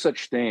no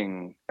such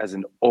thing as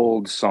an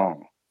old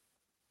song.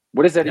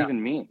 What does that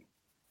even mean?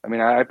 I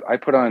mean, I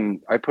put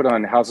on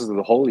Houses of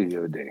the Holy the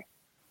other day.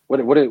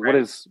 What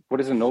does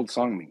an old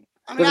song mean?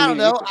 I don't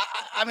know.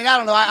 I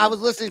don't know. I was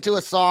listening to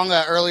a song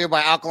earlier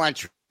by Alkaline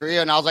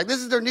Trio, and I was like, "This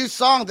is their new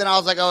song." Then I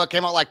was like, "Oh, it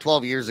came out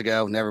 12 years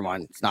ago. Never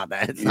mind. It's not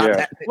that. It's not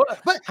that."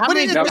 But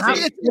it's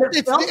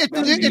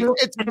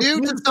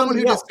new to someone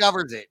who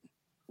discovers it.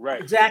 Right.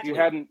 Exactly.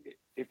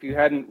 If you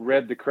hadn't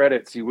read the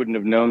credits, you wouldn't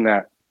have known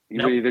that.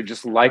 You would either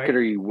just like it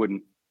or you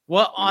wouldn't.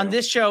 Well, on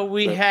this show,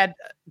 we had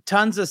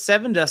tons of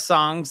Seven Dust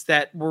songs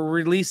that were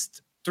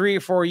released 3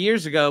 or 4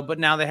 years ago, but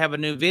now they have a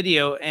new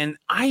video, and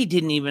I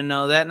didn't even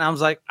know that. And I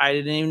was like, I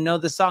didn't even know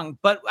the song.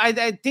 But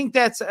I think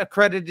that's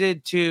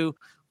accredited to,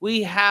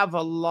 we have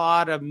a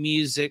lot of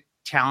music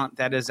talent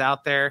that is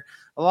out there.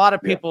 A lot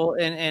of people,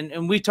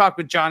 and we talked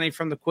with Johnny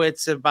from the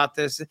Quits about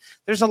this.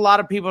 There's a lot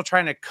of people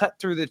trying to cut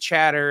through the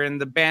chatter,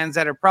 and the bands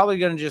that are probably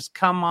going to just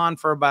come on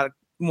for about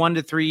 1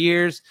 to 3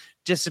 years,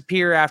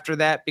 disappear after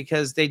that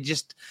because they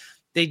just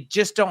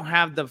don't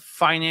have the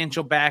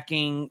financial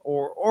backing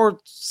or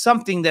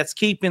something that's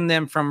keeping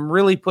them from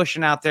really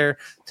pushing out there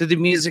to the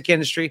music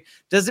industry.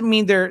 Doesn't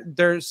mean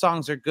their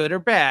songs are good or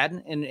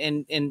bad,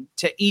 and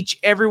to each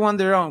everyone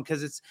their own,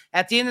 because it's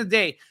at the end of the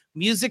day,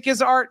 music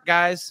is art,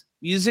 guys.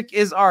 Music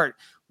is art.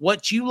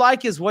 What you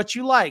like is what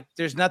you like.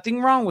 There's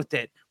nothing wrong with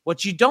it.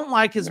 What you don't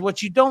like is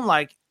what you don't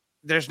like.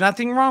 There's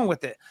nothing wrong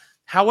with it.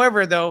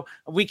 However, though,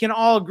 we can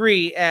all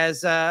agree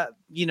as,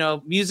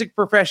 music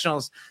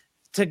professionals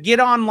to get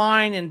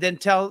online and then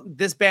tell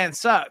this band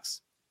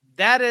sucks.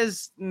 That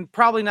is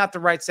probably not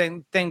the right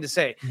thing to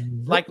say.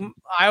 Like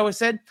I always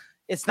said,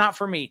 it's not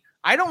for me.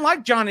 I don't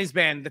like Johnny's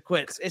band, The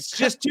Quits. It's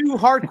just too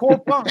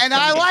hardcore punk. And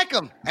I like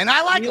him.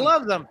 He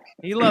loves them.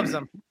 He loves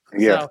them.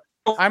 Yeah.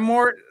 So I'm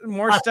more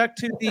stuck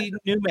to the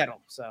new metal.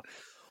 So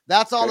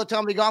that's all the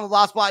time we got on the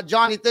Lost Spot.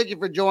 Johnny, thank you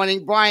for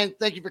joining. Brian,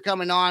 thank you for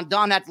coming on.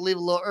 Don had to leave a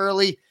little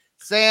early.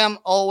 Sam,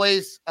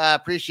 always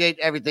appreciate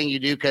everything you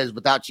do, because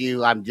without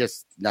you, I'm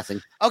just nothing.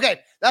 Okay,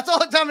 that's all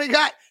the time we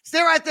got.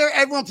 Stay right there.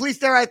 Everyone, please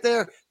stay right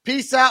there.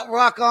 Peace out,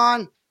 rock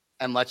on,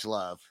 and much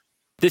love.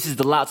 This is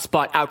the Loud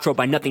Spot outro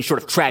by Nothing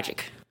Short of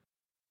Tragic.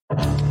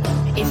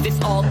 Is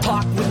this all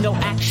talk with no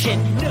action?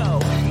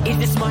 No. Is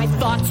this my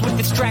thoughts with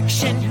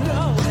distraction?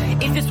 No.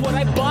 Is this what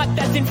I bought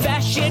that's in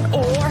fashion?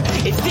 Or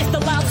is this the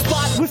Loud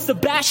Spot with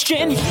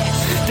Sebastian?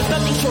 Yes. Does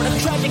Nothing Short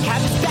of Tragic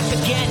have his back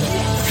again?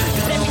 Yes.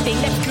 Does everything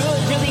that's good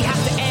really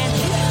have to end?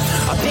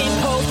 Yes. Our pimp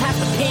host has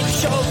to pimp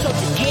show, so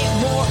to get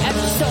more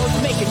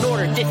episodes, make an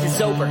order, this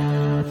is over.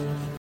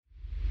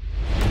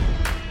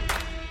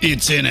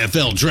 It's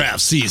NFL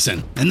draft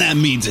season, and that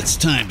means it's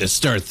time to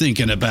start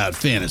thinking about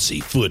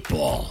fantasy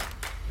football.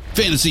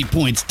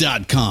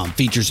 FantasyPoints.com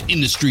features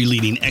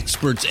industry-leading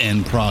experts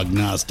and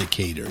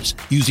prognosticators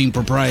using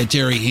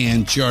proprietary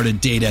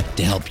hand-charted data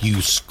to help you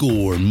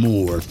score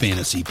more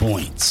fantasy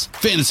points.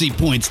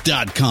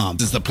 FantasyPoints.com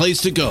is the place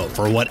to go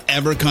for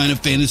whatever kind of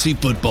fantasy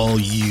football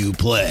you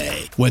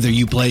play. Whether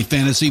you play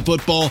fantasy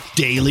football,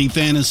 daily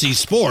fantasy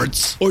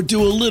sports, or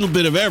do a little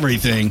bit of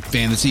everything,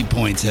 Fantasy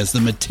Points has the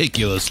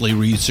meticulously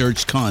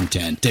researched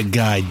content to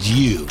guide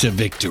you to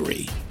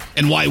victory.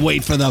 And why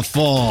wait for the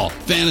fall?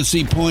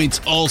 Fantasy Points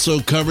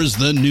also covers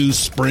the new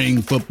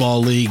spring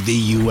football league,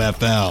 the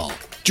UFL.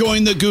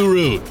 Join the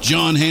guru,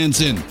 John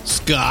Hansen,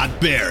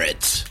 Scott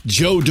Barrett,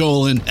 Joe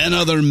Dolan, and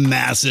other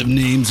massive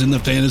names in the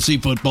fantasy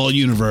football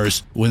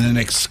universe with an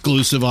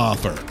exclusive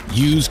offer.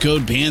 Use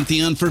code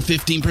Pantheon for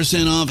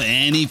 15% off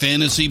any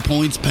Fantasy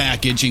Points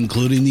package,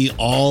 including the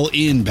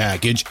all-in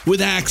package,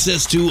 with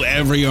access to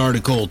every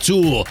article,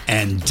 tool,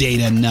 and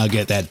data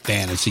nugget that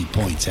Fantasy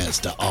Points has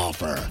to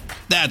offer.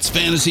 That's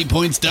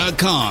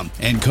FantasyPoints.com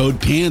and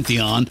code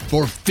Pantheon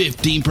for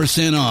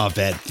 15% off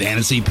at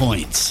Fantasy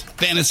Points.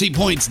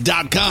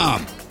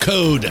 FantasyPoints.com,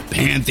 code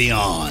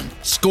Pantheon.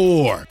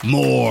 Score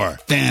more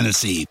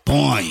fantasy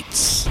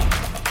points.